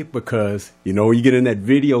like it because, you know, you get in that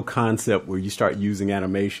video concept where you start using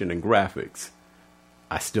animation and graphics.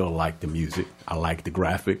 I still like the music. I like the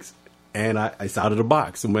graphics. And it's out of the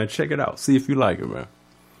box. So, man, check it out. See if you like it, man.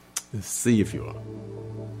 See if you like it.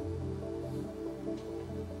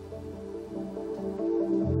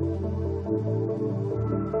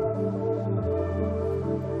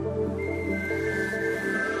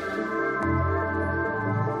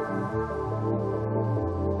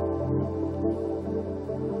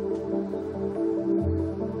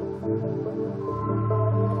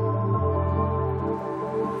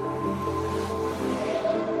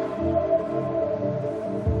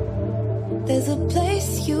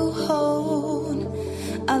 breath you hold,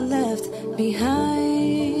 I left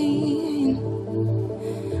behind.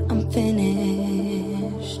 I'm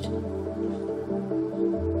finished.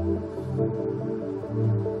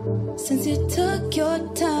 Since you took your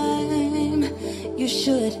time, you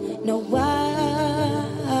should know why.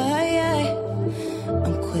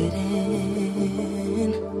 I'm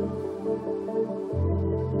quitting.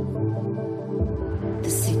 The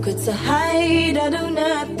secrets I hide, I do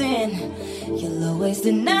nothing. You'll always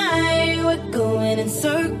deny we're going in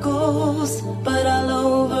circles, but I'll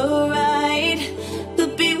override.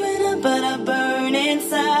 Could be winner, but I burn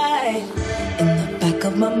inside. In the back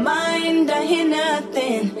of my mind, I hear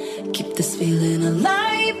nothing. Keep this feeling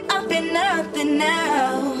alive. I've been nothing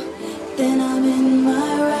now. Then I'm in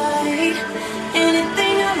my right.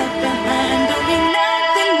 Anything I left behind don't mean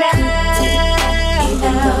nothing now.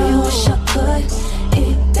 Even though you wish I could.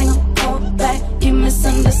 Anything I'm going back, you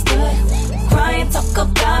misunderstood. Crying, talk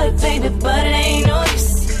about it, baby, but it ain't no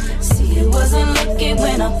use. See, you wasn't looking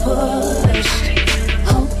when I pushed.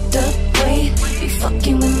 Hold up, wait, you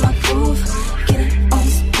fucking with my groove. Get it on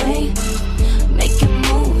display, making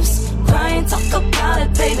moves. Crying, talk about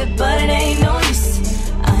it, baby, but it ain't no use.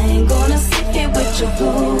 I ain't gonna sit here with your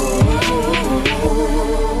blues.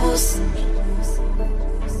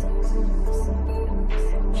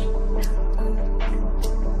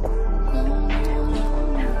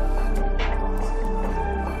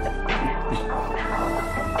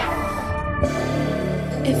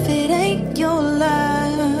 If it ain't your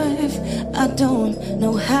life, I don't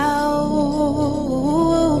know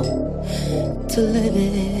how to live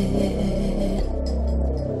it.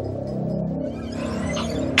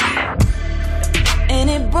 And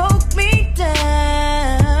it broke me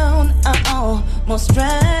down, I almost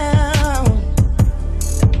drowned.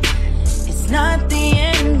 It's not the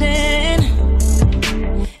ending.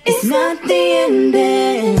 It's not the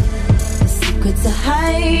ending. The secrets I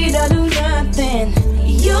hide, I do nothing.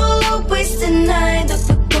 You'll always deny that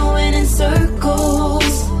we're going in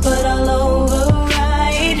circles, but I'll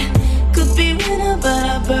override. Could be winner, but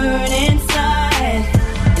I burn inside.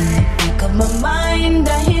 In the back of my mind,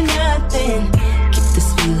 I hear nothing. Keep this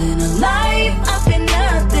feeling alive. I've been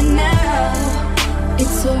nothing now.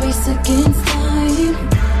 It's a race against time.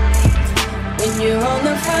 When you're on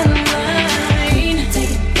the front line,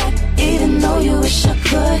 take it back, even though you wish I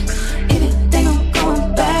could. Anything I'm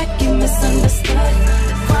going back, you misunderstood.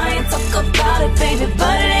 Talk about it, baby,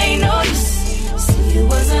 but it ain't no use. See, you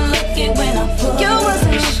wasn't looking when I pushed. You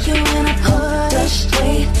wasn't looking when I pushed.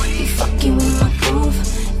 Wait, you fucking with my groove.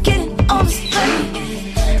 Get it on display,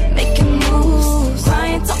 making moves.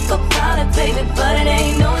 Crying, talk about it, baby, but it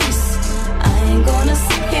ain't no use. I ain't gonna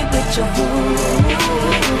sit here with your blues.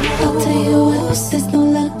 I'll tell you what, there's no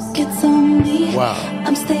luck, it's on me. Wow.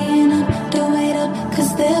 I'm staying up, to wait up,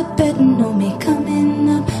 cause they're betting on me. Coming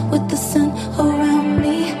up with the sun around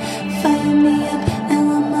me. Fire me up,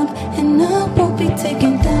 now I'm up, and I won't be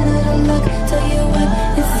taking that out of luck. Tell you what,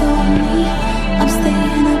 it's on me. I'm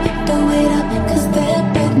staying up, don't wait up, cause they're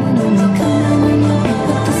betting on me. Coming up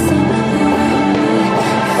with the sun around me.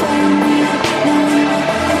 Fire me up, now I'm up,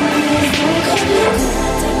 and there's no coming.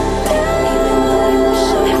 Even though you wish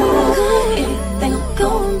I could. Anything I'm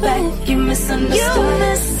going back, you misunderstood.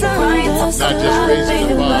 Not just raising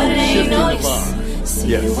the bar, shifting the bar.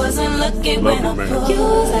 Yes. You wasn't looking when I pushed. You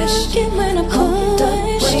wasn't looking when I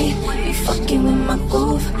pushed. Wait, you fucking with my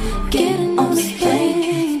groove. Getting on the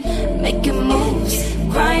plane, making moves.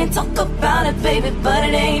 Crying, talk about it, baby, but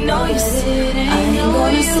it ain't no use. I ain't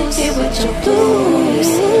gonna sit here with your blues.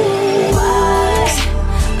 Why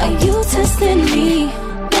are you testing me?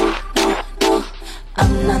 No, no, no,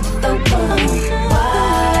 I'm not the one.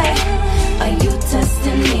 Why are you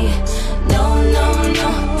testing me? No, no, no,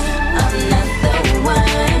 I'm not the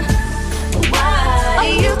one. Why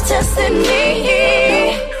are you testing me?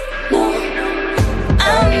 No,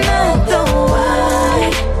 I'm not the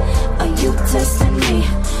one. Are you testing me?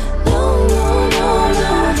 No, no, no,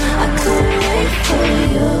 no, I couldn't wait for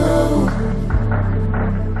you.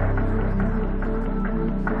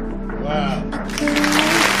 Wow.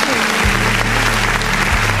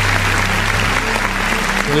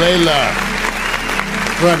 Layla,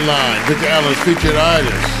 Frontline, Victor Allen's featured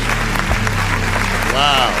artist.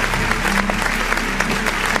 Wow.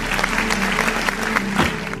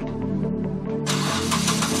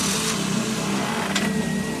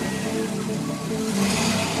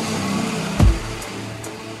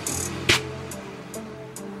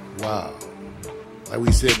 Wow. Like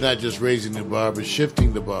we said, not just raising the bar, but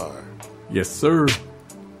shifting the bar. Yes, sir.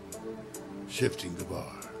 Shifting the bar.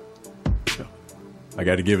 I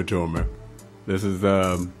got to give it to him, man. This is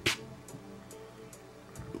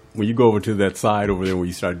when you go over to that side over there, when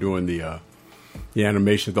you start doing the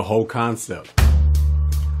animation, the whole concept.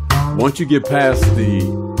 Once you get past the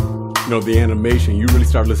animation, you really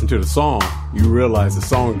start listening to the song. You realize the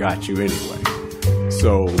song got you anyway.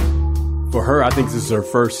 So for her, I think this is her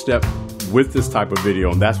first step with this type of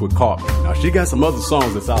video, and that's what caught me. Now she got some other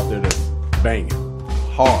songs that's out there that's banging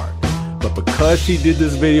hard, but because she did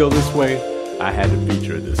this video this way, I had to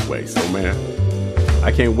feature it this way. So man,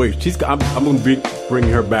 I can't wait. I'm gonna be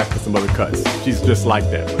bringing her back with some other cuts. She's just like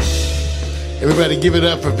that. Everybody give it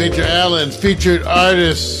up for Victor Allen's featured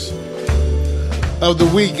artist of the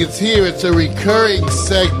week. It's here. It's a recurring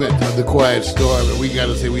segment of The Quiet Storm, and we got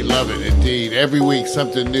to say we love it indeed. Every week,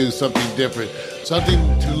 something new, something different,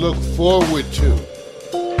 something to look forward to.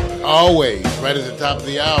 Always, right at the top of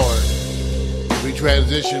the hour, we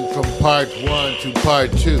transition from part 1 to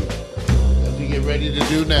part 2. As we get ready to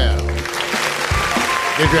do now.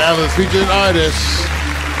 Victor Allen's featured artist.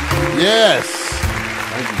 Yes.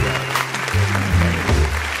 Thank you, guys.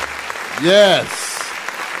 Yes.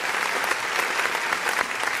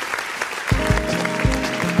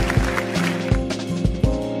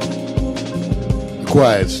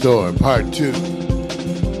 Quiet Storm, Part 2.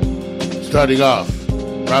 Starting off,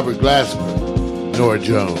 Robert Glasper, Nora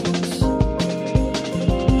Jones.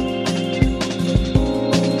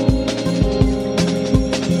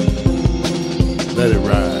 Let it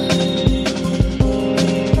ride.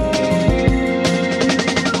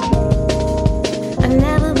 I've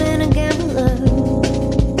never been a gambler.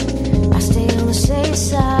 I stay on the safe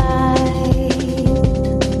side.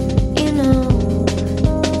 You know,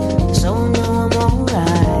 so I know I'm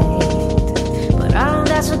alright. But all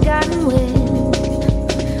that's forgotten when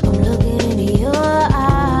I'm looking into your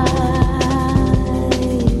eyes.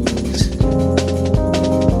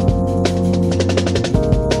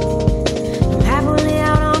 I'm happily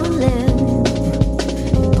out on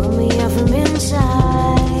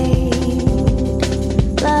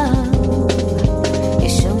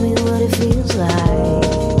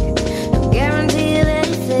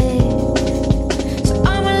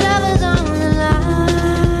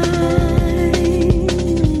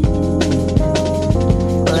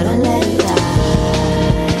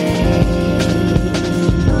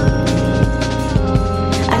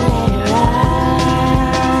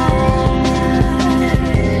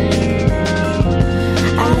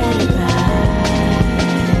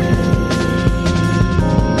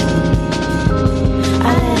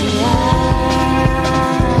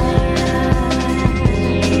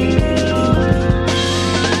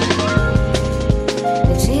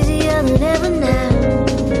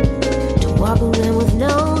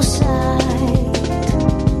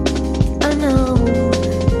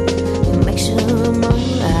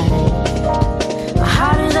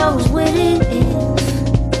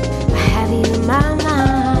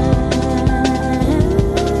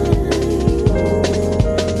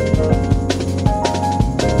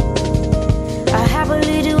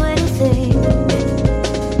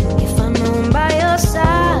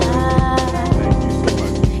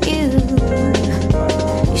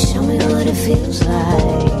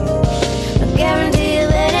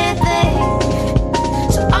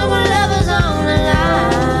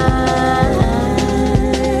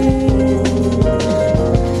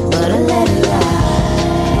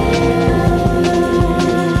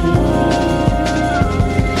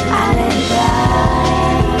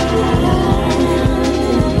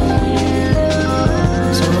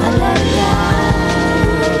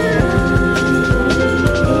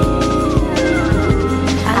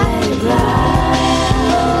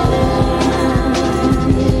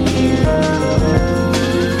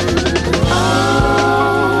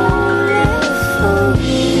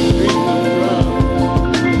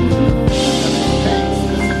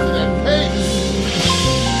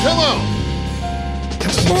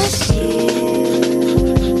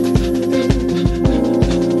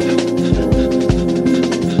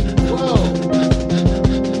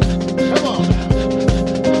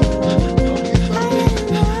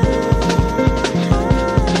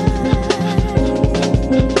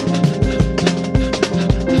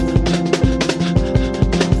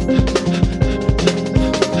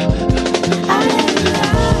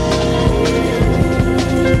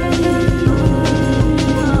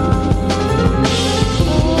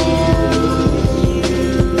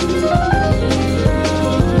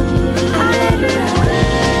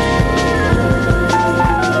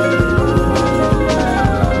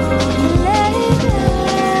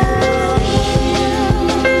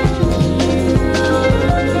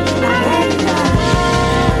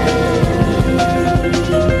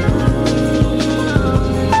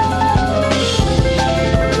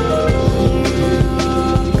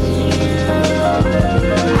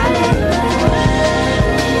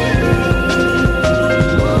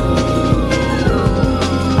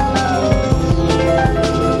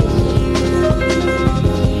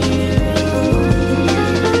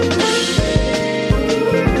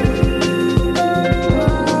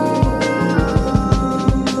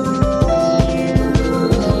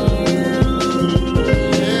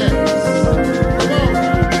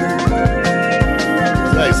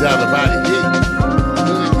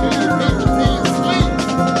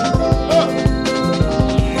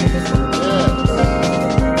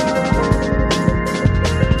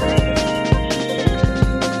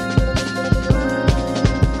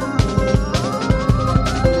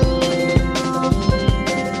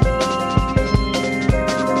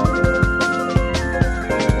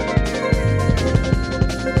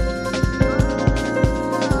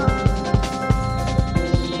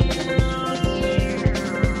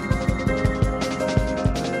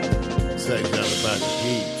Body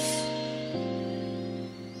Heats.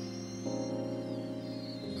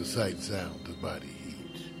 The sight and sound of Body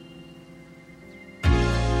Heat.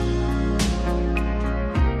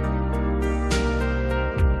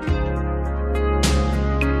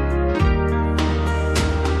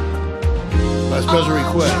 By special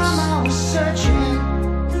request. I was searching,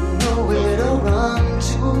 nowhere to run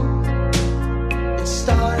to. It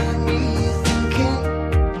started me thinking,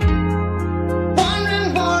 wondering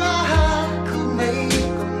what I could make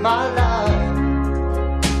of my life,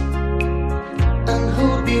 and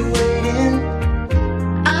who'd be waiting,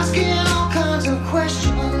 asking all kinds of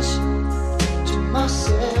questions to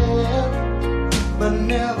myself, but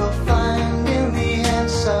never finding the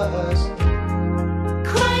answers.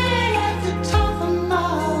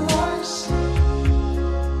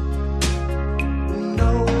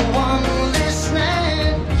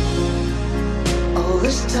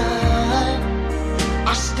 This time,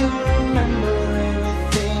 I still remember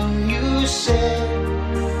everything you said.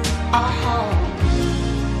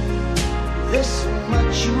 There's so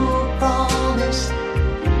much you promised.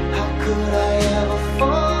 How could I ever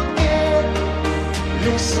forget?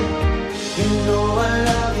 Listen, you know I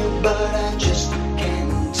love you, but I just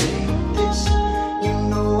can't take this. You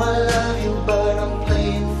know I love you, but I'm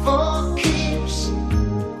playing for keeps.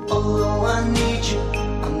 Although I need you,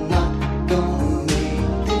 I'm not gonna.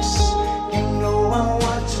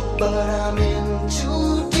 But I'm in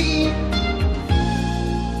too deep.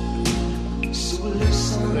 So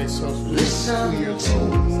listen to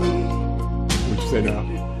me. What you say now?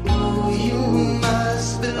 You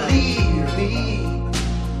must believe me.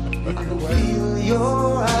 I can feel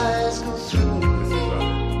your eyes go through me.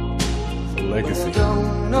 It's a legacy.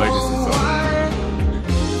 Don't know Legacy song. why.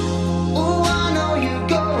 Oh, I know you're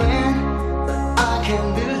going, but I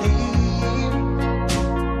can't believe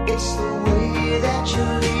it's the way that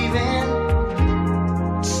you're leaving.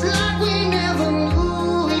 It's like we never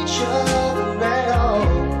knew each other at all.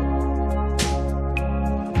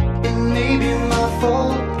 It may be my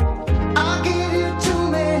fault. I gave you too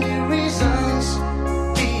many reasons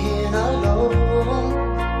being alone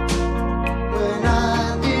when I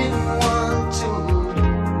didn't want to.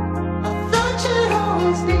 I thought you'd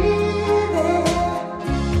always be there.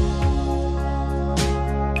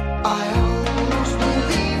 I almost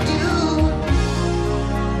believed you.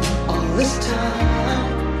 All this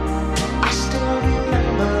time, I still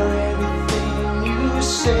remember everything you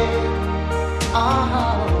said.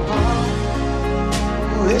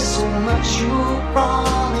 There's so much you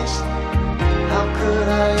promised. How could I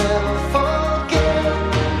ever forget?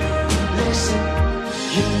 Listen,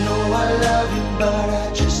 you know I love you, but I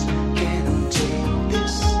just can't take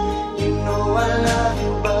this. You know I love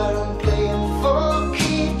you, but I'm playing for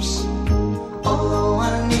keeps. Although I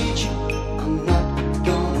need you, I'm not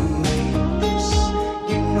gonna make this.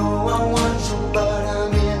 You know I want to, but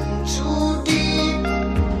I'm in too deep.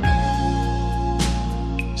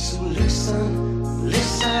 So listen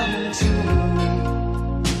to me.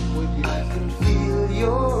 I can feel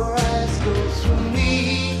your eyes go through me.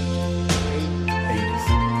 80s.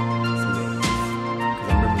 Because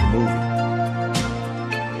I remember the movie.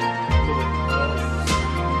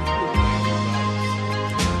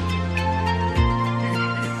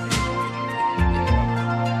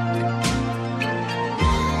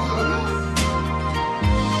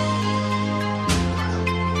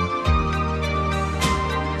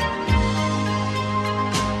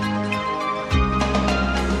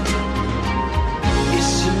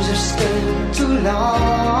 Too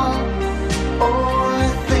long, only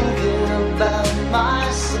thinking about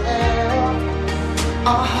myself.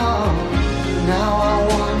 Now I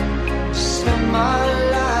want to spend my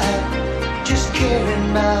life just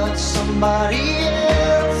caring about somebody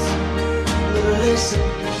else. But listen,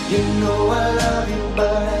 you know I love you,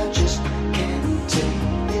 but I just can't take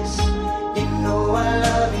this. You know I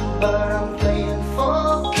love you, but I'm playing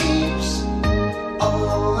for keeps.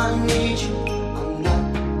 Although I need you,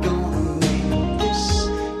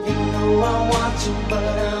 I want to,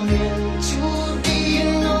 but I'm in too deep. You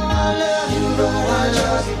know I love you, but I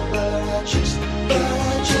love you, but I just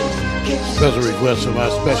can't. Special request from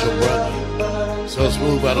our special brother, So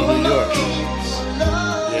Smooth out of New York.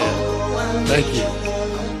 Yeah, thank you.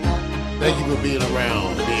 Thank you for being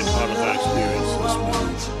around, being part of our experience, So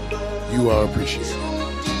Smooth. You are appreciated.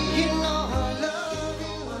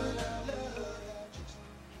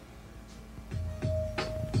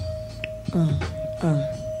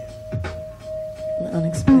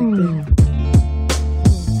 Unexpected.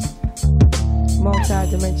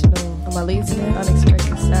 Multi-dimensional. Am I losing it?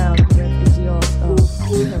 Unexpected sound. Refugee all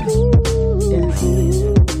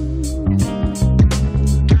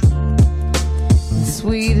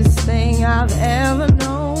sweetest thing I've ever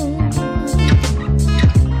known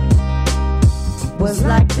was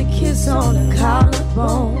like the kiss on a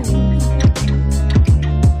collarbone,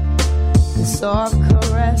 the soft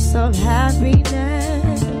caress of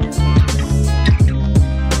happiness,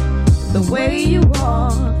 the way you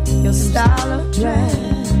walk, your style of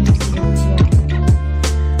dress.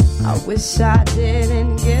 I wish I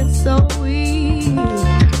didn't get so weak.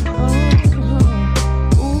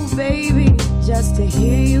 Ooh, baby, just to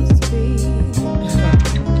hear you speak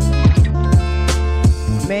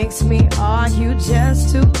makes me argue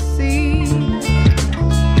just to see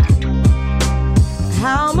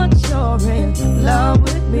how much you're in love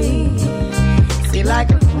with me. See,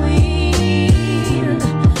 like a queen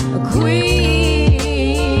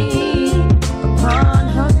upon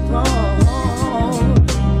her throne.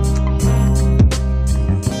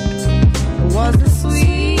 It was the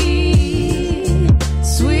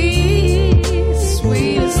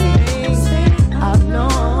sweetest thing I've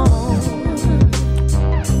known.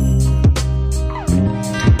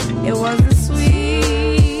 It was the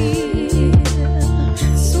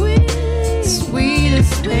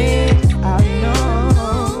sweetest thing I've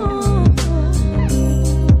known.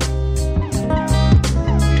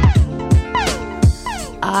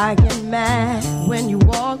 I get mad when you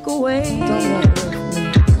walk away.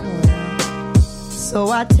 So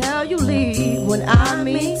I tell you leave when I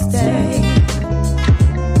mean stay.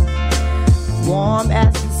 Warm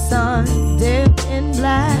as the sun dipped in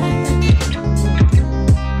black.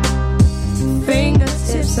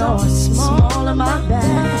 Fingertips are small on my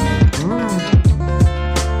back.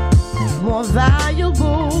 More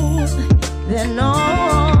valuable than all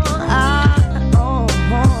I own.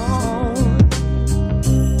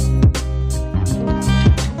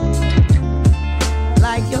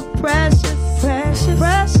 Like your precious,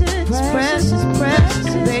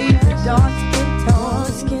 baby, dark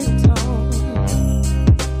skin tone.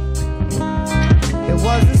 It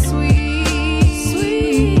was a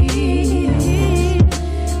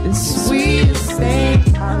the sweetest thing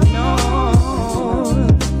I know.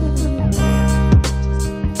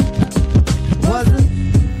 Wasn't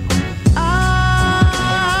I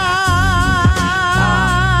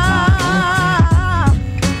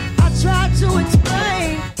tried to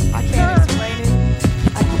explain. I can't explain it.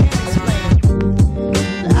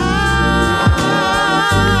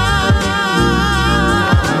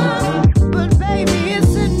 But baby,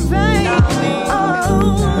 it's in vain.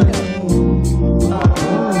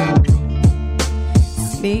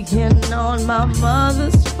 Speaking on my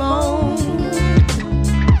mother's phone,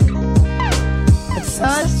 a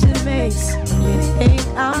touch that makes me think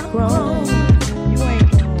I'm grown. You ain't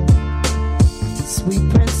grown. Sweet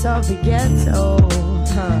prince of the ghetto,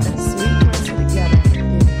 sweet prince of the ghetto.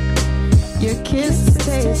 Your kisses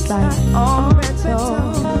taste like Oriental,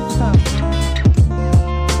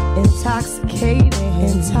 intoxicating.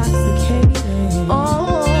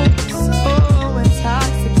 Oh, so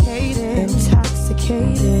intoxicating.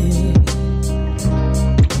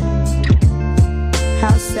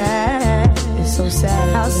 How sad, it's so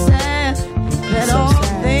sad. How sad that so all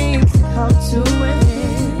sad. Things come to an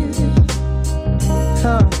end.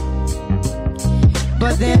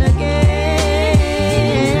 But then again,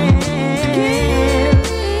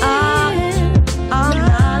 I'm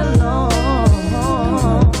not alone.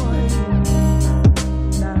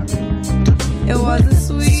 It was a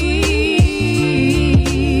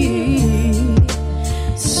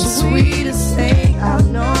sweetest thing I've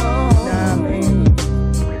known.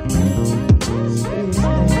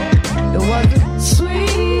 It was the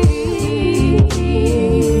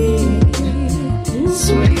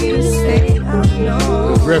sweetest thing I've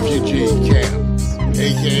known. The refugee camp,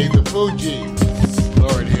 aka the Fugees,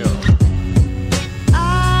 Lauryn Hill.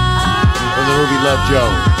 From the movie Love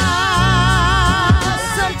Jones.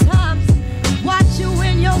 Sometimes watch you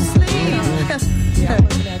in your sleep. Yeah.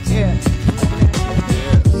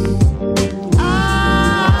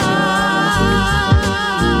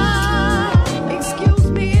 Excuse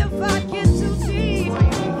me if I get too deep.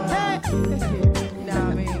 Hey. You know what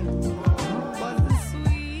I mean? Was the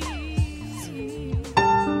sweet.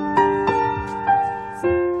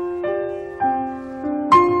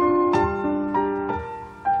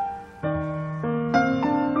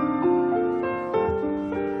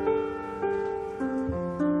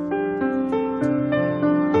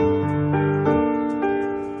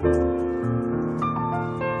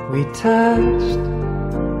 We touched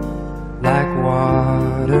like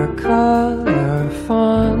watercolor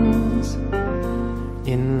fonts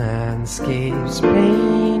in landscapes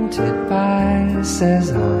painted by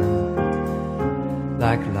Cezanne,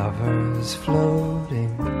 like lovers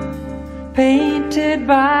floating painted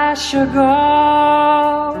by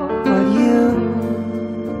Chagall. But you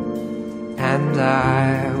and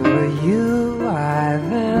I were you, I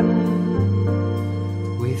then.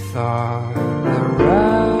 We thought the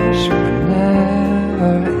rush would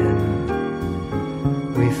never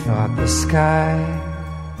end. We thought the sky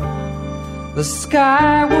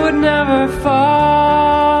would never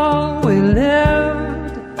fall. We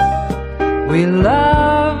lived, we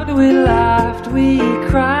loved, we laughed, we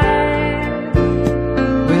cried.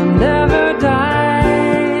 We'll never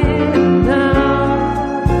die. And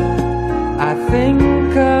now I think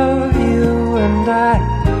of you and I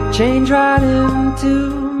change right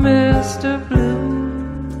into Mr. Blue.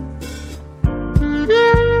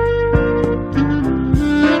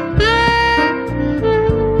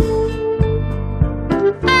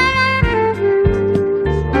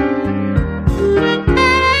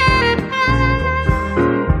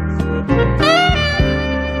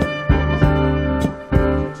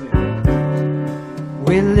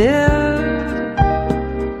 We lived,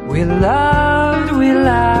 we loved, we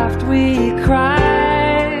laughed, we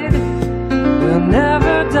cried. We'll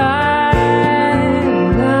never die.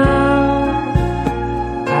 Now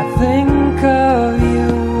I think of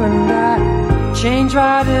you and I change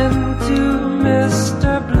right into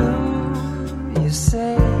Mr. Blue. You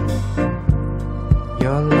say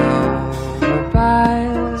your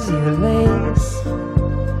lullabies, you lace.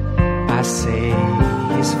 I say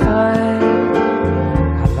he's fine,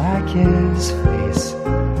 I like his face.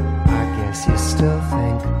 I guess you still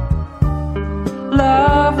think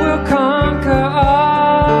love will conquer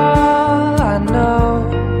all. I know,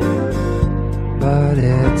 but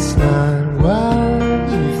it's not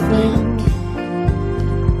what you think.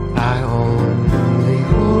 I only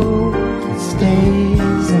hope it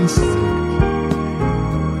stays in sync.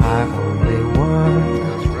 I only want,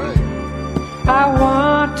 that's right, I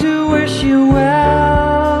want to wish you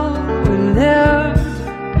well. We lived,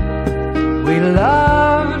 we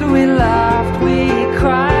loved, we laughed, we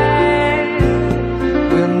cried.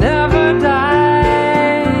 We'll never die.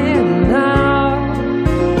 And now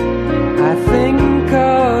I think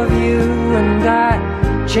of you and I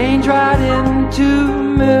change right into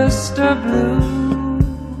Mr. Blue.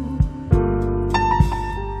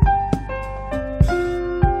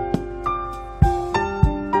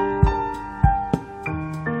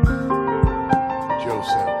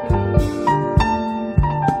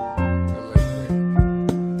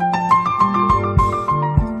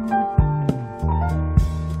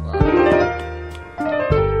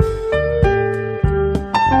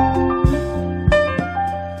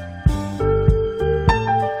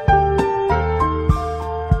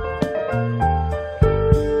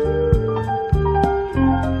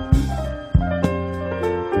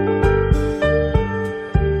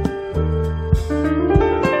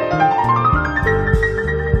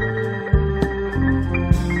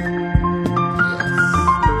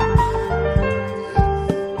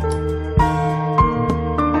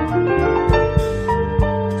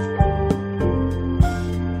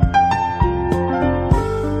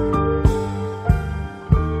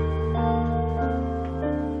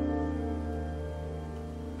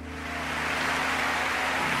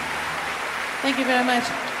 Thank you very much.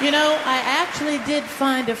 You know, I actually did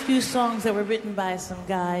find a few songs that were written by some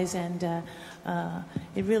guys, and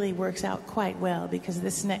it really works out quite well because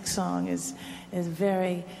this next song is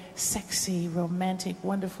very sexy, romantic,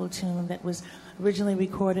 wonderful tune that was originally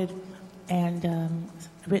recorded and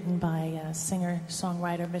written by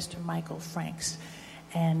singer-songwriter Mr. Michael Franks.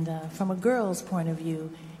 And from a girl's point of view,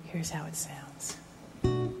 here's how it sounds.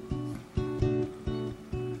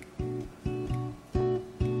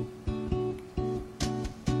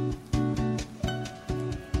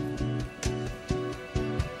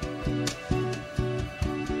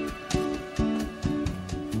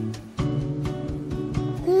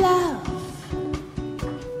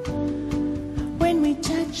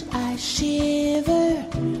 I shiver.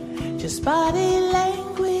 Just body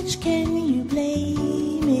language, can you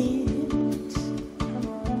blame it?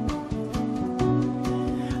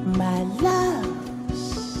 My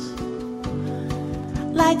love's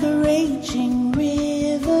like a raging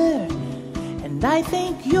river, and I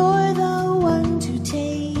think you're the one to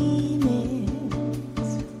tame it.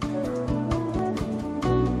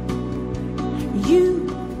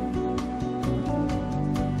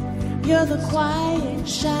 You're the quiet,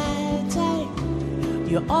 shy type.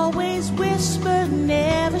 You always whisper,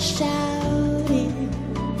 never shout it.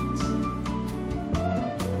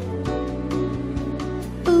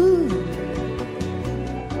 Ooh,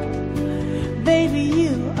 baby,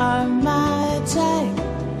 you are my type.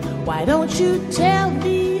 Why don't you tell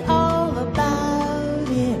me all about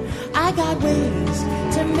it? I got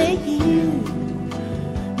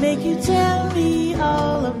make you tell me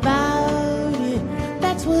all about it.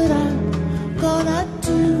 That's what I'm gonna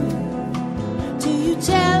do. Till you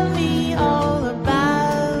tell me all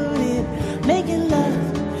about it. Making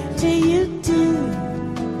love till you do.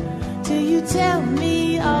 Till you tell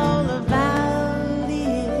me all about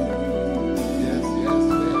it. Yes,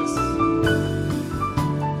 yes,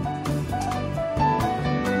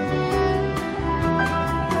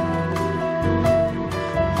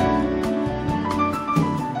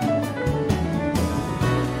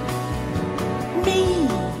 Me,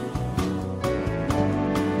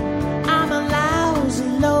 I'm a lousy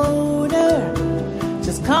loner.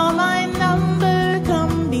 Just call my number,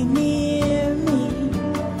 come be near me.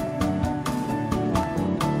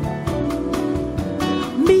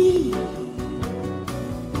 Me,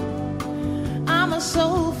 I'm a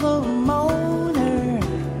soulful moaner.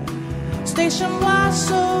 Station wide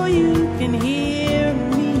so you can hear me.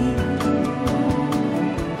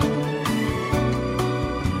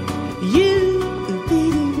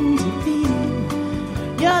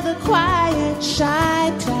 You're the quiet,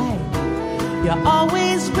 shy type. You're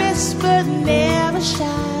always whispered, never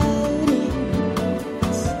shouting.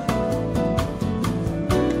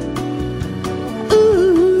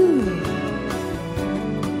 Ooh,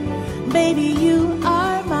 baby, you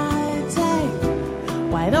are my type.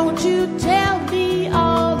 Why don't you tell me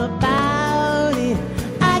all about it?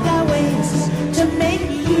 I got ways to make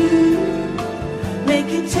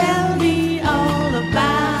you tell me all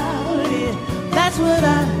about it. That's what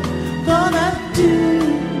I'm gonna do.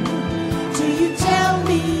 Till you tell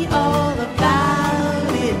me all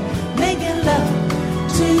about it. Making love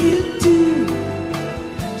till you do.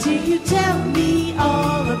 Till you tell me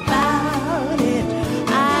all about it.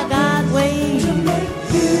 I got ways to make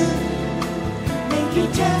you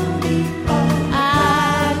tell me all.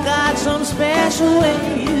 I got some special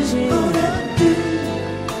ways you gonna do.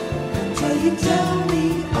 Till you tell me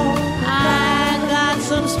all. I got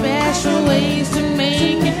some special ways to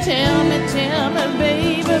make you tell me,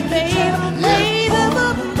 baby, baby, baby, tell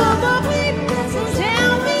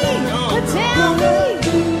me,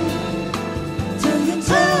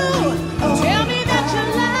 tell me that you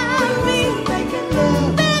love me, better,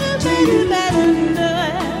 better, better, better, that you love me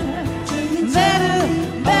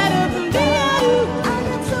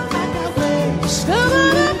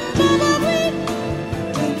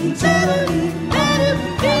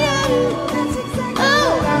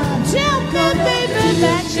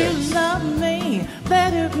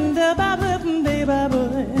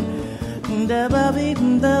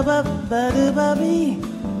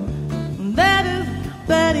better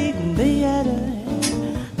than the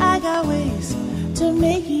I got ways to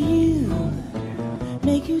make you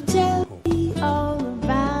tell me all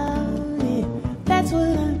about it. That's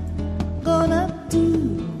what I'm gonna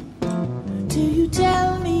do. Till you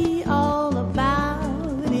tell me all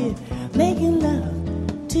about it. Making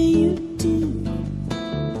love till you do.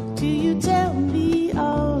 Till you tell me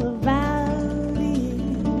all about it.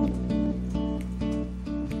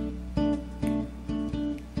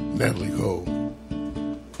 Natalie Cole.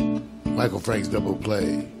 Michael Frank's double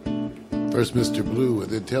play. First Mr. Blue, and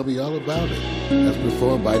then Tell Me All About It. That's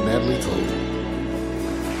performed by Natalie Cole.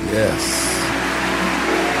 Yes.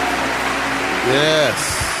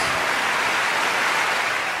 Yes.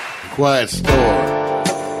 The Quiet Storm.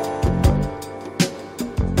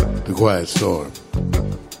 The Quiet Storm.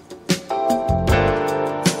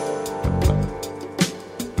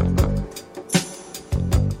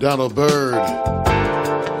 Donald Byrd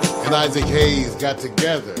and Isaac Hayes got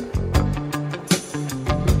together.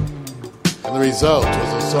 And the result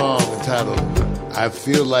was a song entitled, I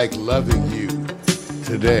Feel Like Loving You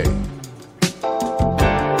Today.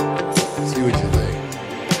 See what you think.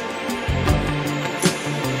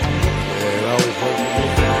 Yeah, it always works for me.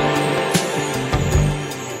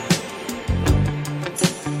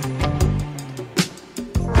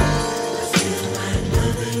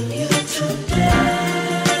 Loving you today.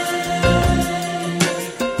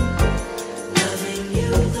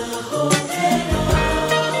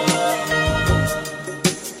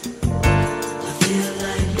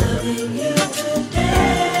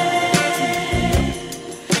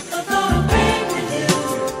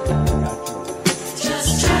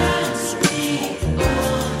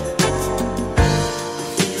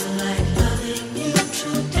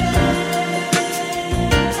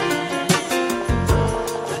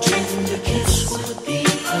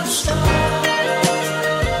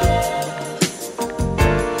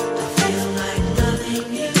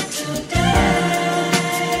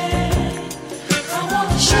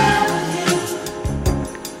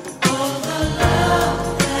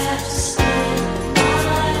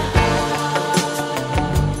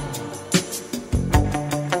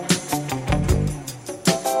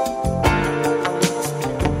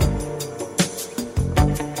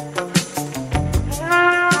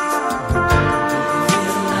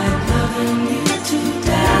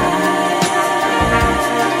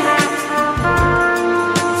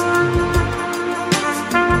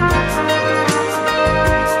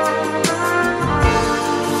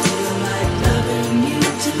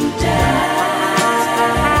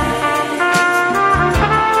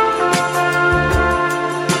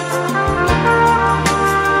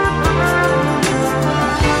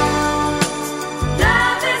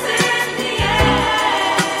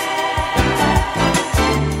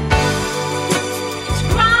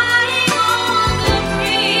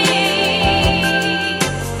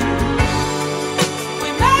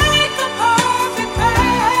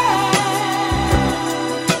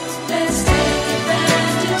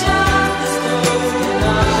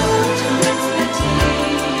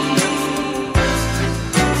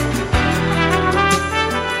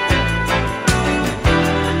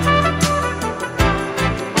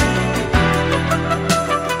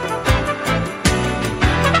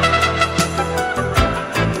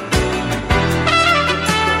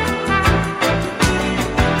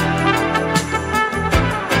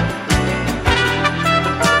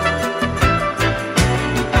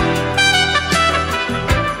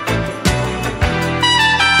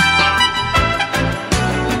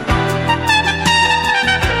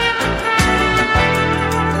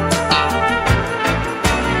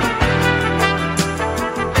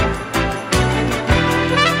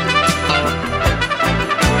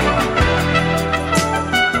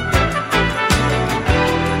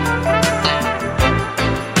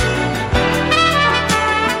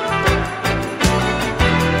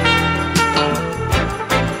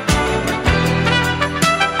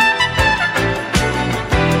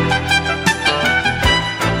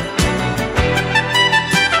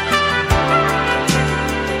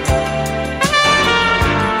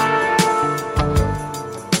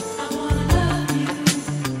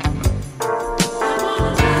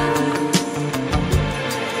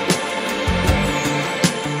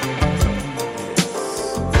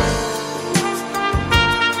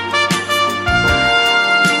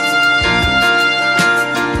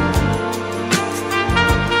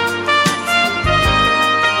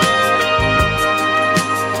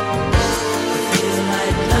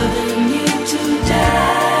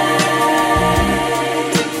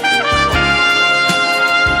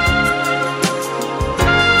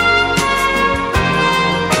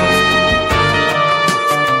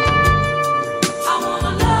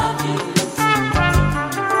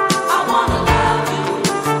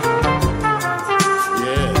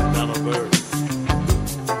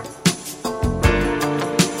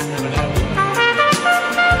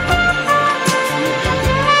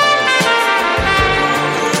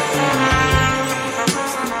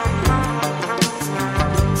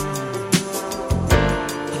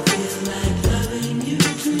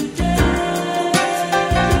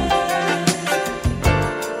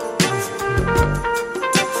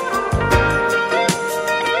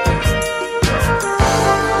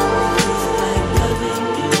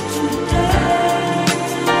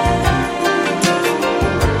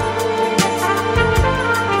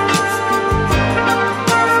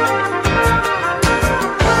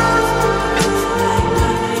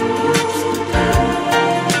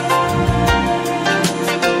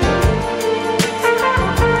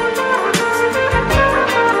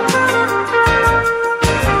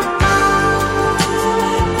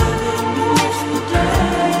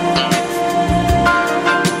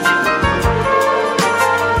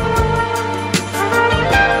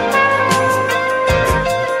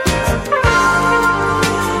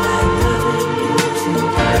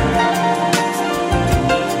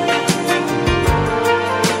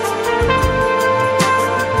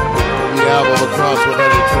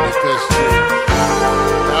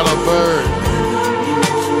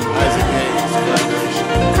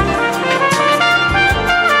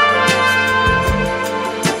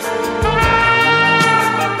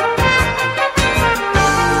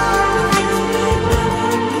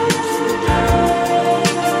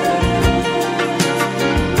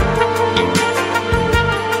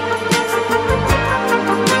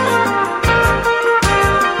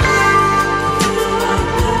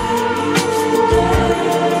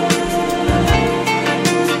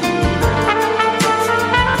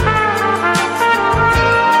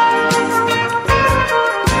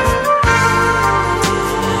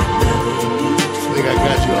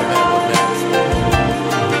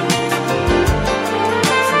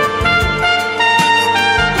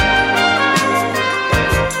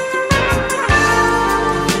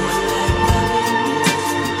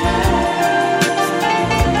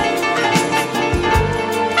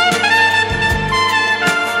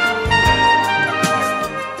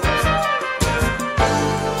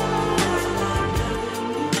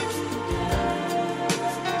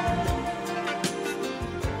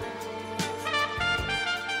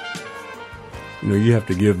 you have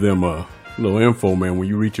to give them a little info, man, when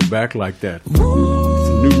you reach it back like that. It's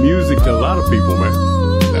new music to a lot of people, man.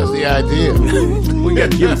 That's the idea. We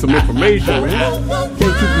got to give them some information, man. Can't keep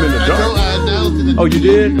them in the dark. I announced it. Oh, you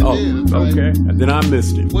did? Oh, okay. And then I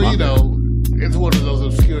missed it. Well, you know, it's one of those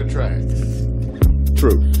obscure tracks.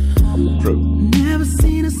 True. Never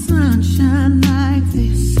seen a sunshine like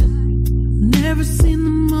this. Never seen the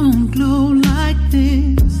moon glow like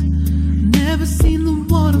this. Never seen the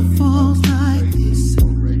waterfalls like this.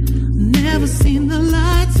 Never seen the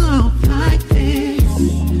lights off like this.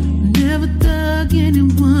 Never dug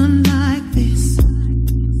anyone like this.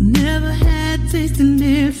 Never had tasted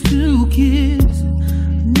lips to kiss.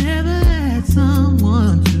 Never had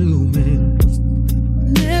someone to miss.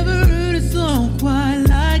 Never heard a song quite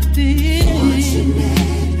like this.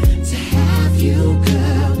 Fortunate to have you,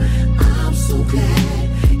 girl. I'm so glad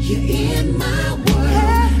you're in my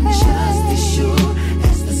world. Just as sure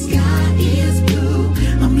as the sky is blue,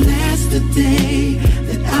 I'm blessed the day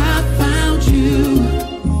that I found you.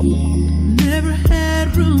 Never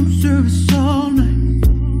had room service all night.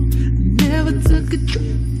 Never took a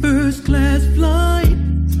trip first class flight.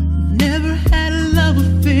 Never had a love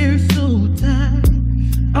affair so tight.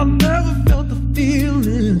 I never felt the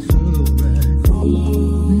feeling so right.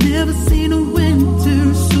 Never seen a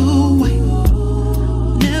winter so white.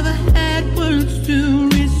 Never had words to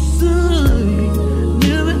recite.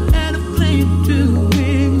 Never had a flame to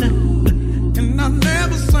ignite. And I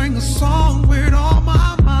never sang a song with all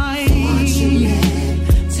my might.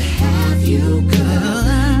 Fortunate to have you, girl.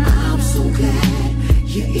 I'm so glad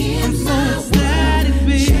you're in my world.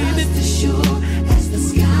 Just as sure as the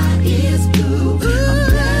sky is blue, I'm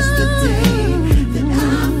blessed the day that I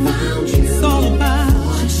found you. It's all about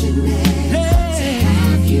fortunate to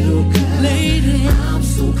have you, girl. Lady, I'm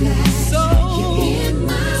so glad you're in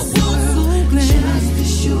my world. Just as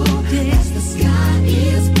sure as the sky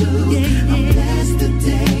is blue, I'm blessed the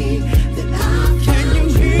day that I found you. Can you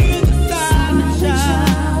hear the silent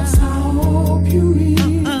shouts? I hope you hear.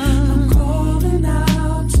 I'm calling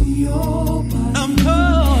out to your body. I'm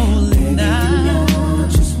calling out.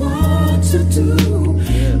 Just what to do.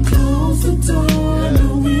 Close the door. No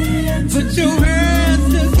wind. Put your hands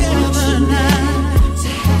together now.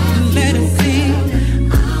 And let it see.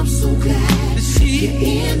 I'm so glad that you're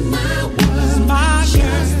in my world. My girl.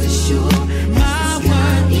 Just as sure my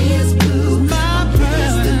world is blue. My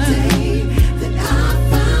blessed the day that I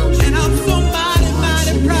found you. And I'm so mighty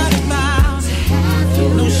proud about to have you.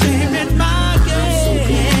 No shame in my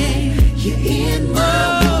game. You're in my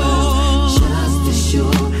world. Just as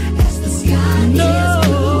sure as the sky is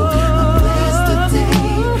blue. I'm blessed the day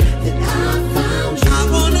that I found you. I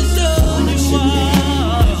wanna show you all.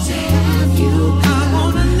 To have you, I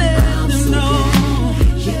wanna let them know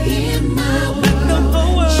you're in my world. Let the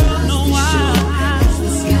whole world know why. As the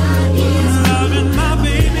sky is blue. Loving my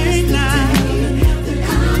baby now. That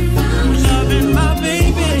I found you. Loving my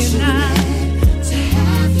baby now. To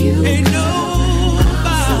have you, ain't nobody.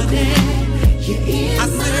 I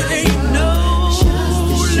said ain't no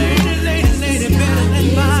lady better than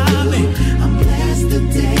my baby. I'm blessed the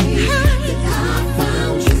day that I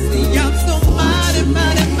found you. See, I'm so mighty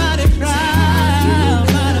proud.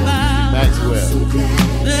 Maxwell.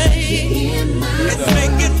 It's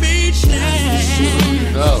making me dance.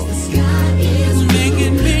 No. It's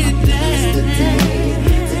making me dance.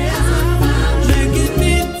 Making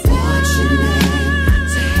me fortunate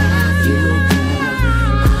to have you, girl.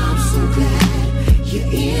 I'm so glad you're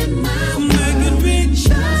in my world. Making me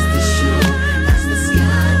just as sure as the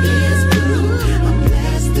sky is blue. I'm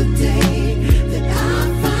blessed the day that I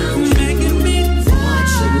found you. Making me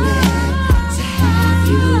fortunate to have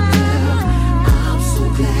you, girl. I'm so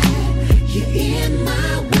glad you're in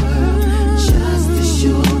my world. Just as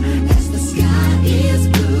sure as the sky is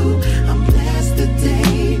blue. I'm blessed the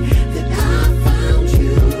day that I found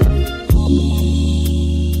you.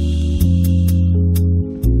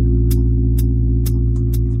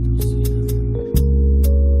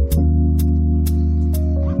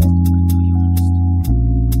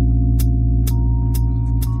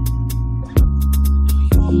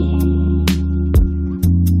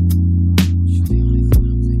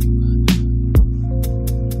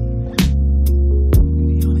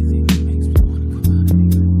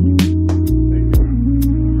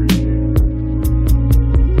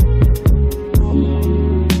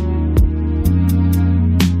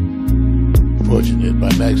 Fortunate by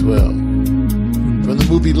Maxwell. From the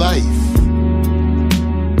movie Life.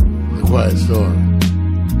 The Quiet Storm.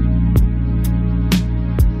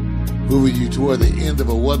 Moving you toward the end of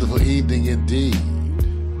a wonderful evening indeed.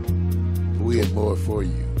 We had more for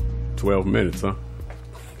you. 12 minutes, huh?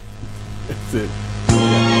 That's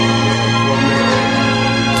it.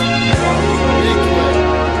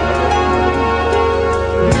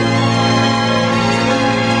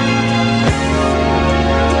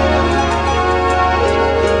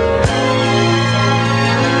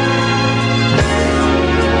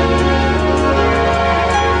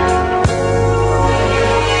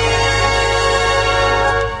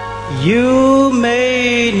 You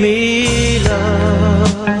made me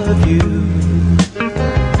love you.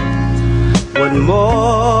 What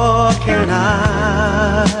more can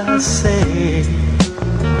I say?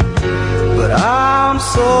 But I'm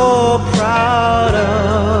so proud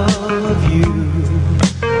of you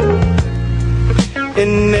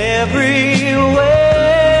in every way.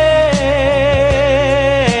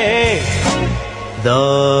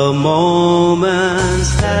 The moments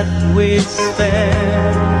that we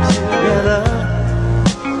spend together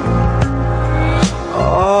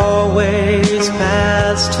always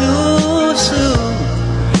pass too soon.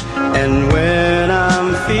 And when I'm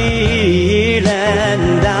feeling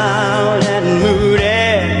down and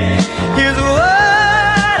moody, here's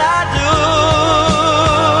what I do.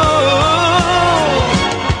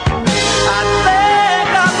 I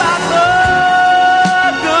think about the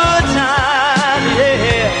good times,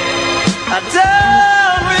 yeah. I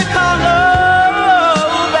don't recall no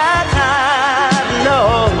bad times, no.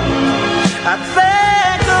 I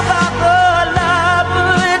think about the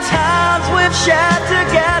lovely times we've shared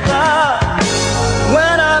together.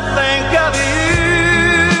 When I think of you,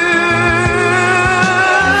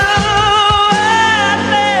 I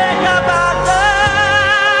think about the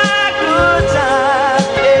good times,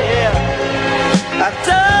 yeah. I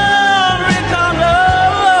don't recall no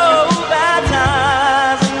bad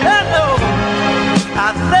times, no. I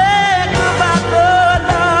think about the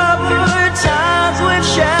lovely times we've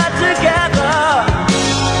shared together.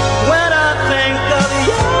 When I think of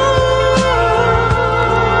you,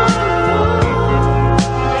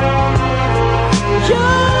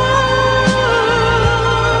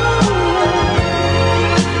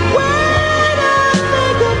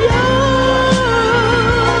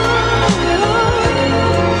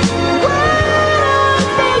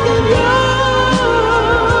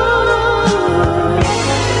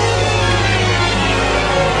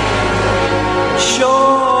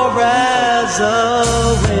 sure as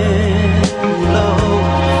a wind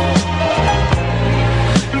blows,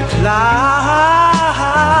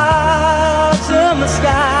 clouds in the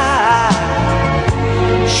sky,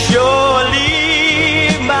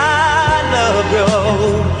 surely my love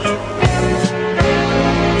grows.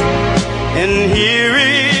 And here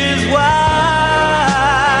is why: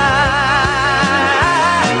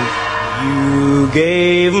 you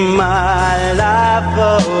gave my life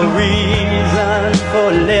a reason for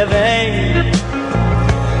living.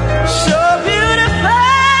 So beautiful,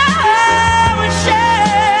 we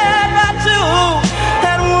shared my two.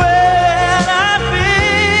 And when I'm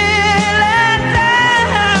feeling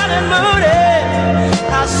down and moody,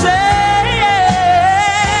 I say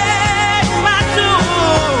my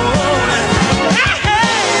tune. I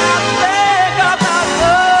think about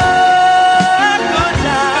the good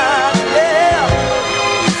times, yeah.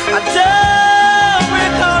 I don't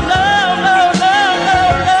recall no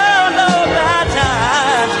bad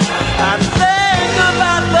times. I think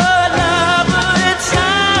about the lovely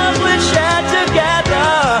times we shared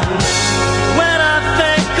together. When I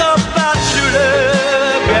think about you,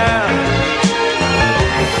 love, yeah.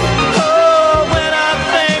 Oh, when I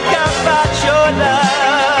think about your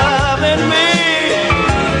love and me.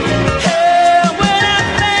 Yeah, when I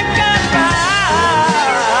think about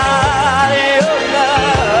your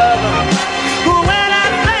love. When I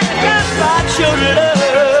think about your love,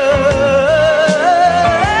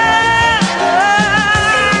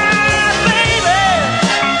 baby.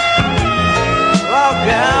 Oh,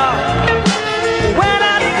 girl. When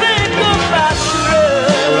I think about your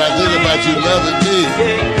love. When I think about you loving me,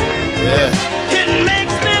 yeah. It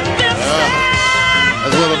makes me feel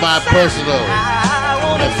That's one of my personal.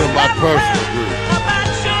 That's from my personal group.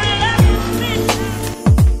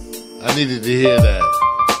 I needed to hear that.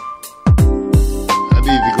 I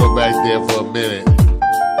needed to go back there for a minute.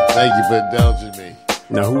 Thank you for indulging me.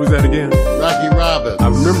 Now, who was that again? Rocky Robbins. I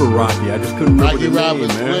remember Rocky. I just couldn't remember Rocky the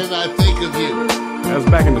Robbins, name, man. When I Think of You. That was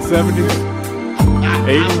back in the 70s,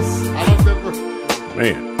 80s. I don't remember.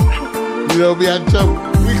 Man, You know me, I jump.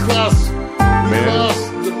 We cross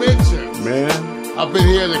dimensions. man. Up in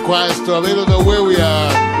here in the Quiet Storm. They don't know where we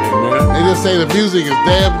are. Amen. They just say the music is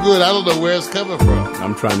damn good. I don't know where it's coming from.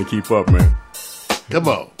 I'm trying to keep up, man. Come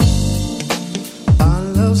on. Our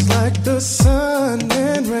love's like the sun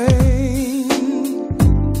and rain.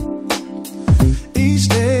 Each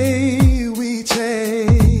day we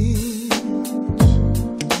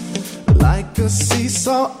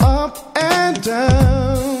up and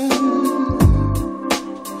down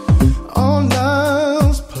on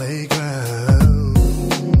love's playground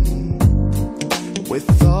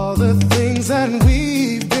with all the things that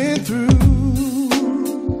we've been through.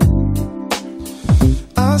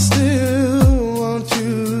 I still want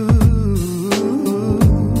you.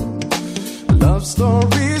 Love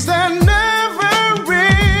stories that never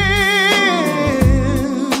end.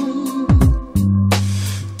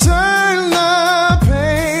 Turn the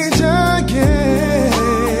page again.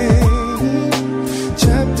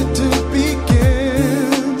 Chapter 2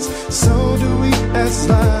 begins. So do we as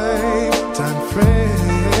lifetime friends.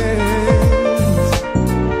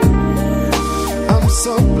 I'm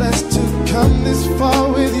so blessed to come this far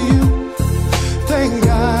with you. Thank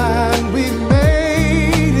God we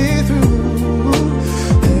made it through.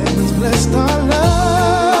 Heaven's blessed our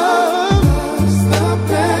love. The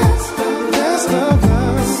best of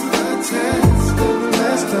love.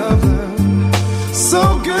 Best of love. So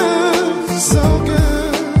good, so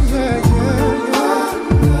good. Yeah, yeah, yeah.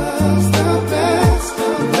 Love's the best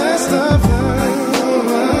of love.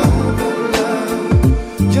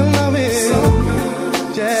 Your love is so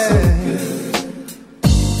good, yeah.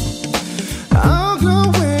 I'll go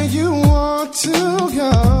where you want to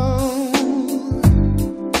go.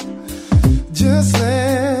 Just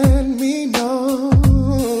let me know.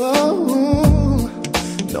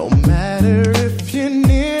 No matter if you're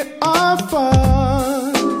near or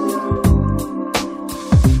far,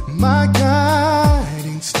 my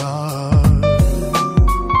guiding star.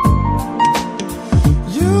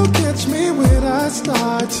 You catch me when I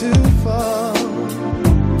start to fall.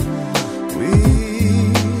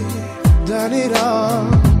 We've done it all.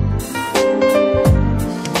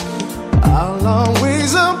 I'll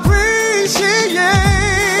always appreciate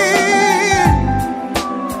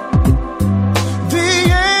the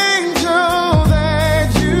angel that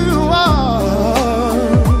you are.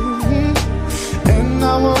 And I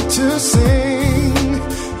want to sing,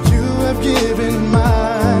 you have given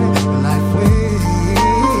my life wings.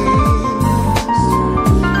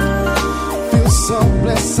 Feel so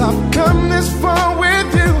blessed I've come this far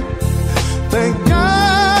with you. Thank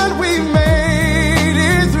God we made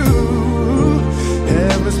it through.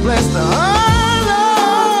 Heaven's blessed our love.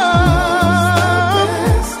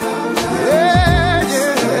 Yeah,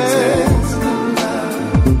 yeah.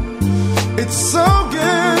 It's so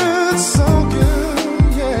good, so good.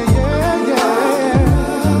 Yeah, yeah, yeah.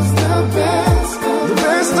 The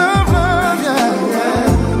best of love. Yeah, yeah.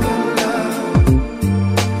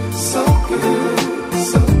 So good,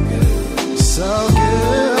 so good, so good.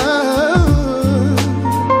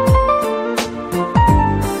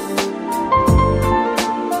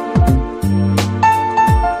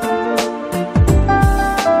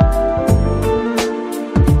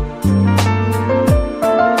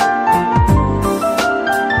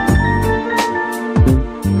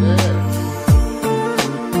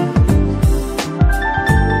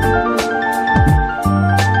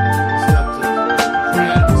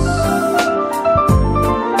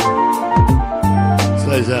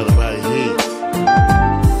 Plays out of my heat.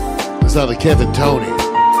 It's out of Kevin Tony,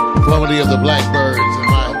 formerly of the Blackbirds, and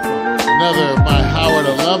another of my Howard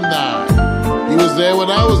alumni. He was there when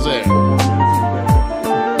I was there.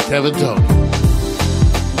 Kevin Tony.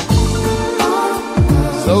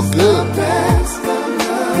 So good.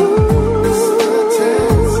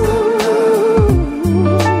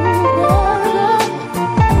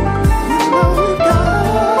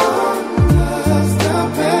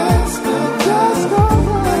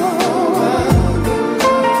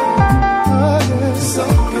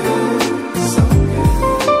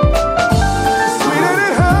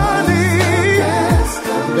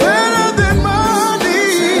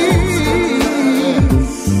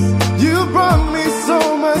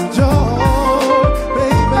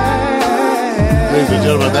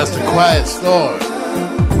 That's the Quiet Storm.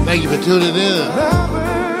 Thank you for tuning in.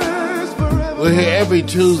 We're here every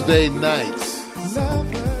Tuesday night.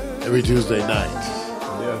 Every Tuesday night.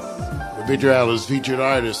 Yes. With Victor Allen's featured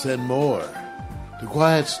artists and more. The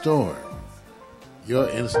Quiet Storm, your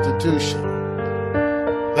institution.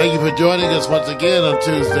 Thank you for joining us once again on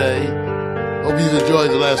Tuesday. Hope you've enjoyed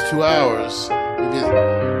the last 2 hours. I'd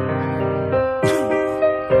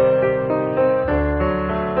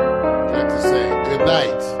like to say good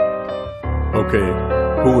night. Okay,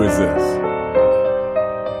 who is this?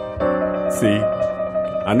 See,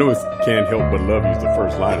 I know it can't help but love you's the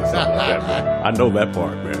first line or something like that, man. I know that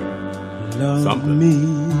part, man. Love something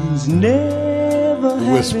means never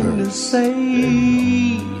having to say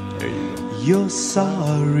you're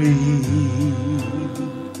sorry.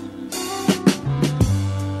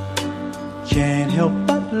 Can't help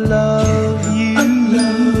but love you.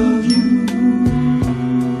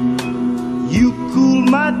 You cool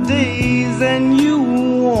my days and you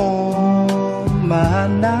warm my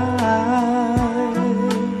nights.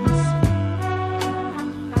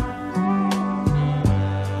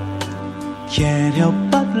 Can't help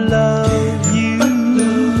but love you.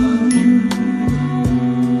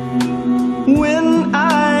 When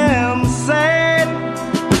I am sad,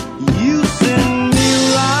 you send me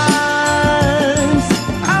rhymes.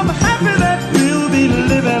 I'm happy that we'll be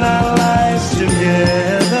living our lives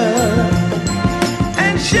together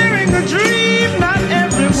and sharing a dream not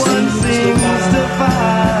everyone seems to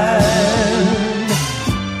find.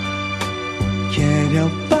 Can't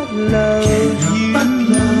help but love you.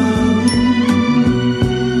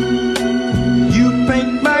 You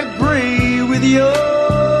paint my gray with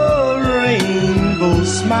your rainbow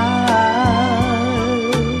smile.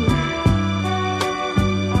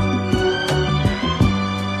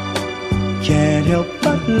 Can't help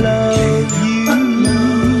but love you.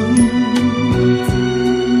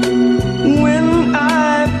 When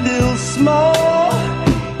I feel small,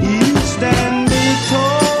 you stand me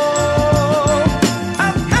tall.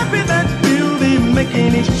 I'm happy that we'll be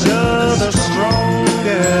making each other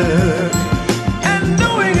stronger, and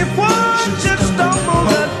knowing if one should stumble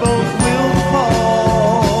that both will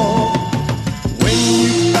fall. When you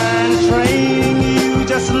find training, you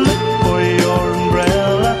just look for your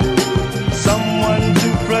umbrella, someone to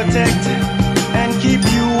protect and keep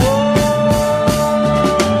you warm.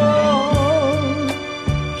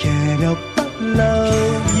 Can't help but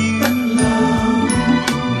love you.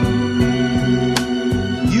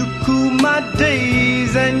 You cool my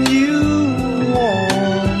days and you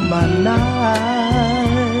warm my nights.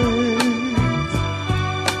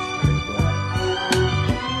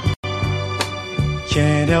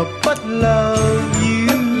 Can't help but love you.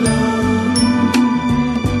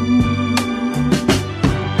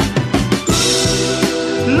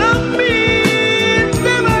 Love me,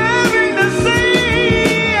 never having to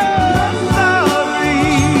say I'm sorry.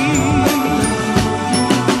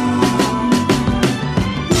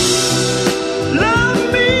 Love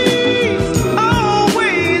me,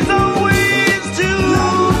 always, always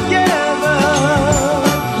together.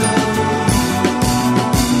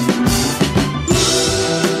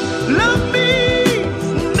 Love me,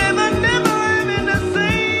 never, never having to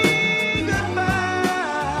say goodbye.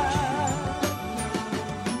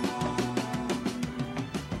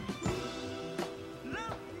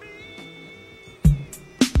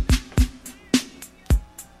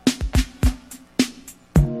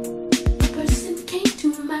 Person came to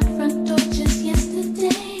my front door just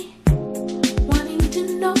yesterday, wanting to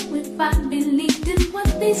know if I believed in what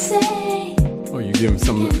they say. Oh, you give him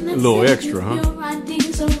some a little extra, huh? Your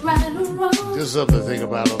ideas are right or wrong. Just something to think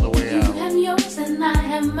about on the way You out. have yours and I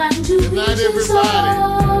have mine to Good night, each his everybody.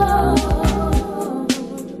 own.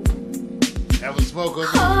 Have a smoke on me.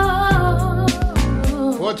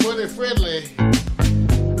 420 friendly.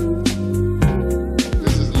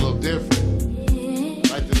 This is a little different.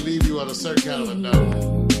 Like to leave you on a certain kind of a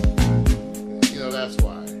note. You know, that's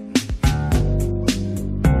why.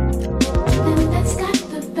 Then that's got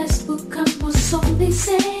the best will come, or so they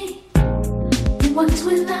say. The ones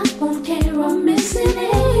without won't care or miss it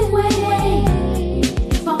anyway.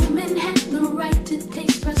 If all men had the right to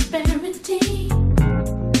taste prosperity,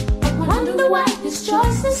 I wonder why his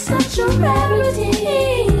choice is such a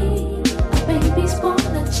rarity. A baby's born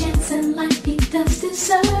a chance in life he does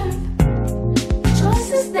deserve.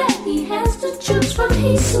 Choices that he has to choose from,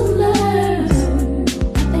 he soon learns.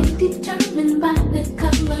 Are they determined by the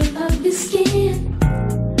color of his skin?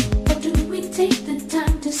 Or do we take the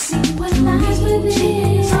time to see what lies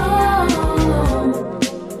within?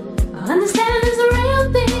 Understand is a real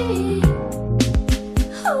thing.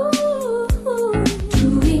 Ooh, to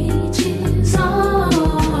each his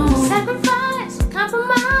own. Sacrifice,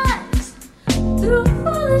 compromise through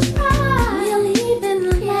foolish pride. We'll even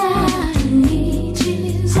lie. To each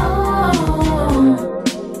his own.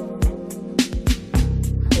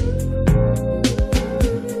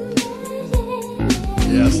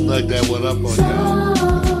 Yeah, I snuck that one up on y'all.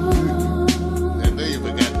 I know you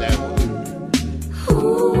forgot that one.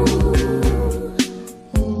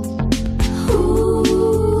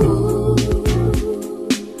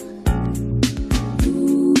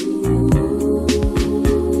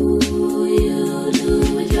 You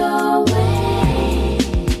do it your way.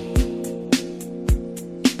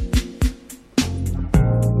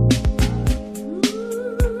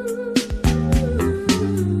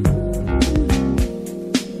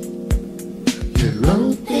 Get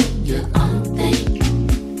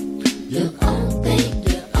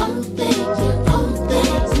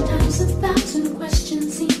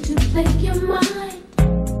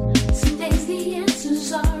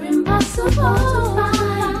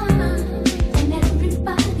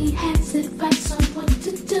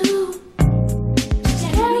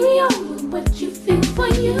for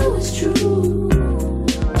you is true.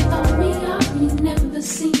 Thought we never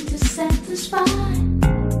seem to satisfy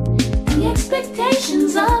the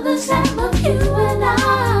expectations others have of you and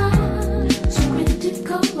I. So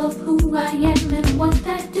critical of who I am and what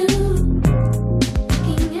I do.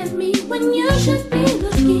 Looking at me when you should be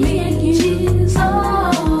looking at you.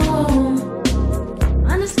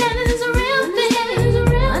 Understanding is a real thing.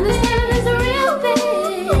 Understanding is a real thing.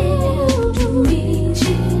 To reach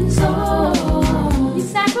his own. You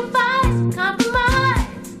sacrifice,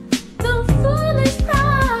 compromise, the foolish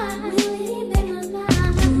pride. Leaving a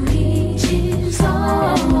lie to reach his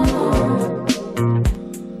own.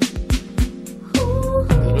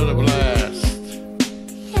 Another blast.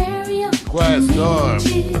 Quiet Storm.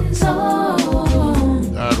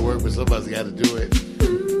 Hard work, but somebody's got to do it.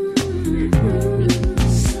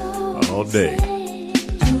 All day.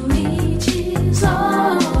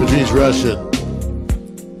 Patrice Russian.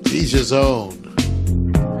 He's his own.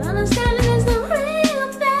 Understanding is the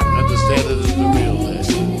real thing. Understanding is the real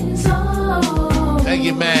thing. Thank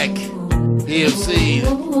you, Mac, PMC,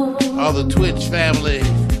 all the Twitch family,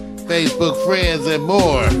 Facebook friends, and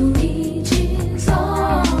more.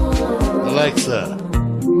 Alexa,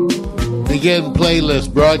 begin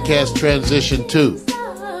playlist broadcast transition 2.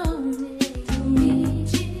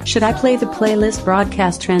 Should I play the playlist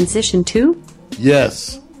broadcast transition 2?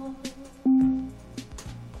 Yes.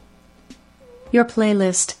 Your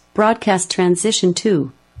playlist broadcast transition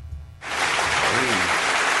 2.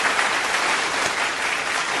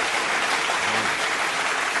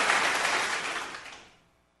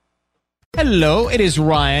 Hello, it is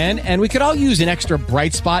Ryan, and we could all use an extra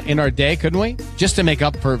bright spot in our day, couldn't we? Just to make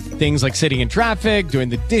up for things like sitting in traffic, doing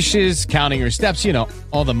the dishes, counting your steps, you know,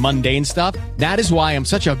 all the mundane stuff. That is why I'm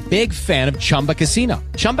such a big fan of Chumba Casino.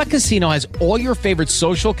 Chumba Casino has all your favorite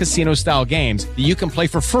social casino-style games that you can play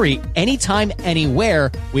for free anytime,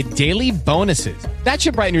 anywhere with daily bonuses. That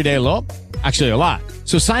should brighten your day a little. Actually, a lot.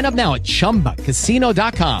 So sign up now at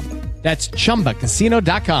ChumbaCasino.com. That's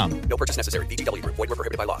ChumbaCasino.com. No purchase necessary. VGW Group. Void where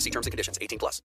prohibited by law. See terms and conditions. 18+.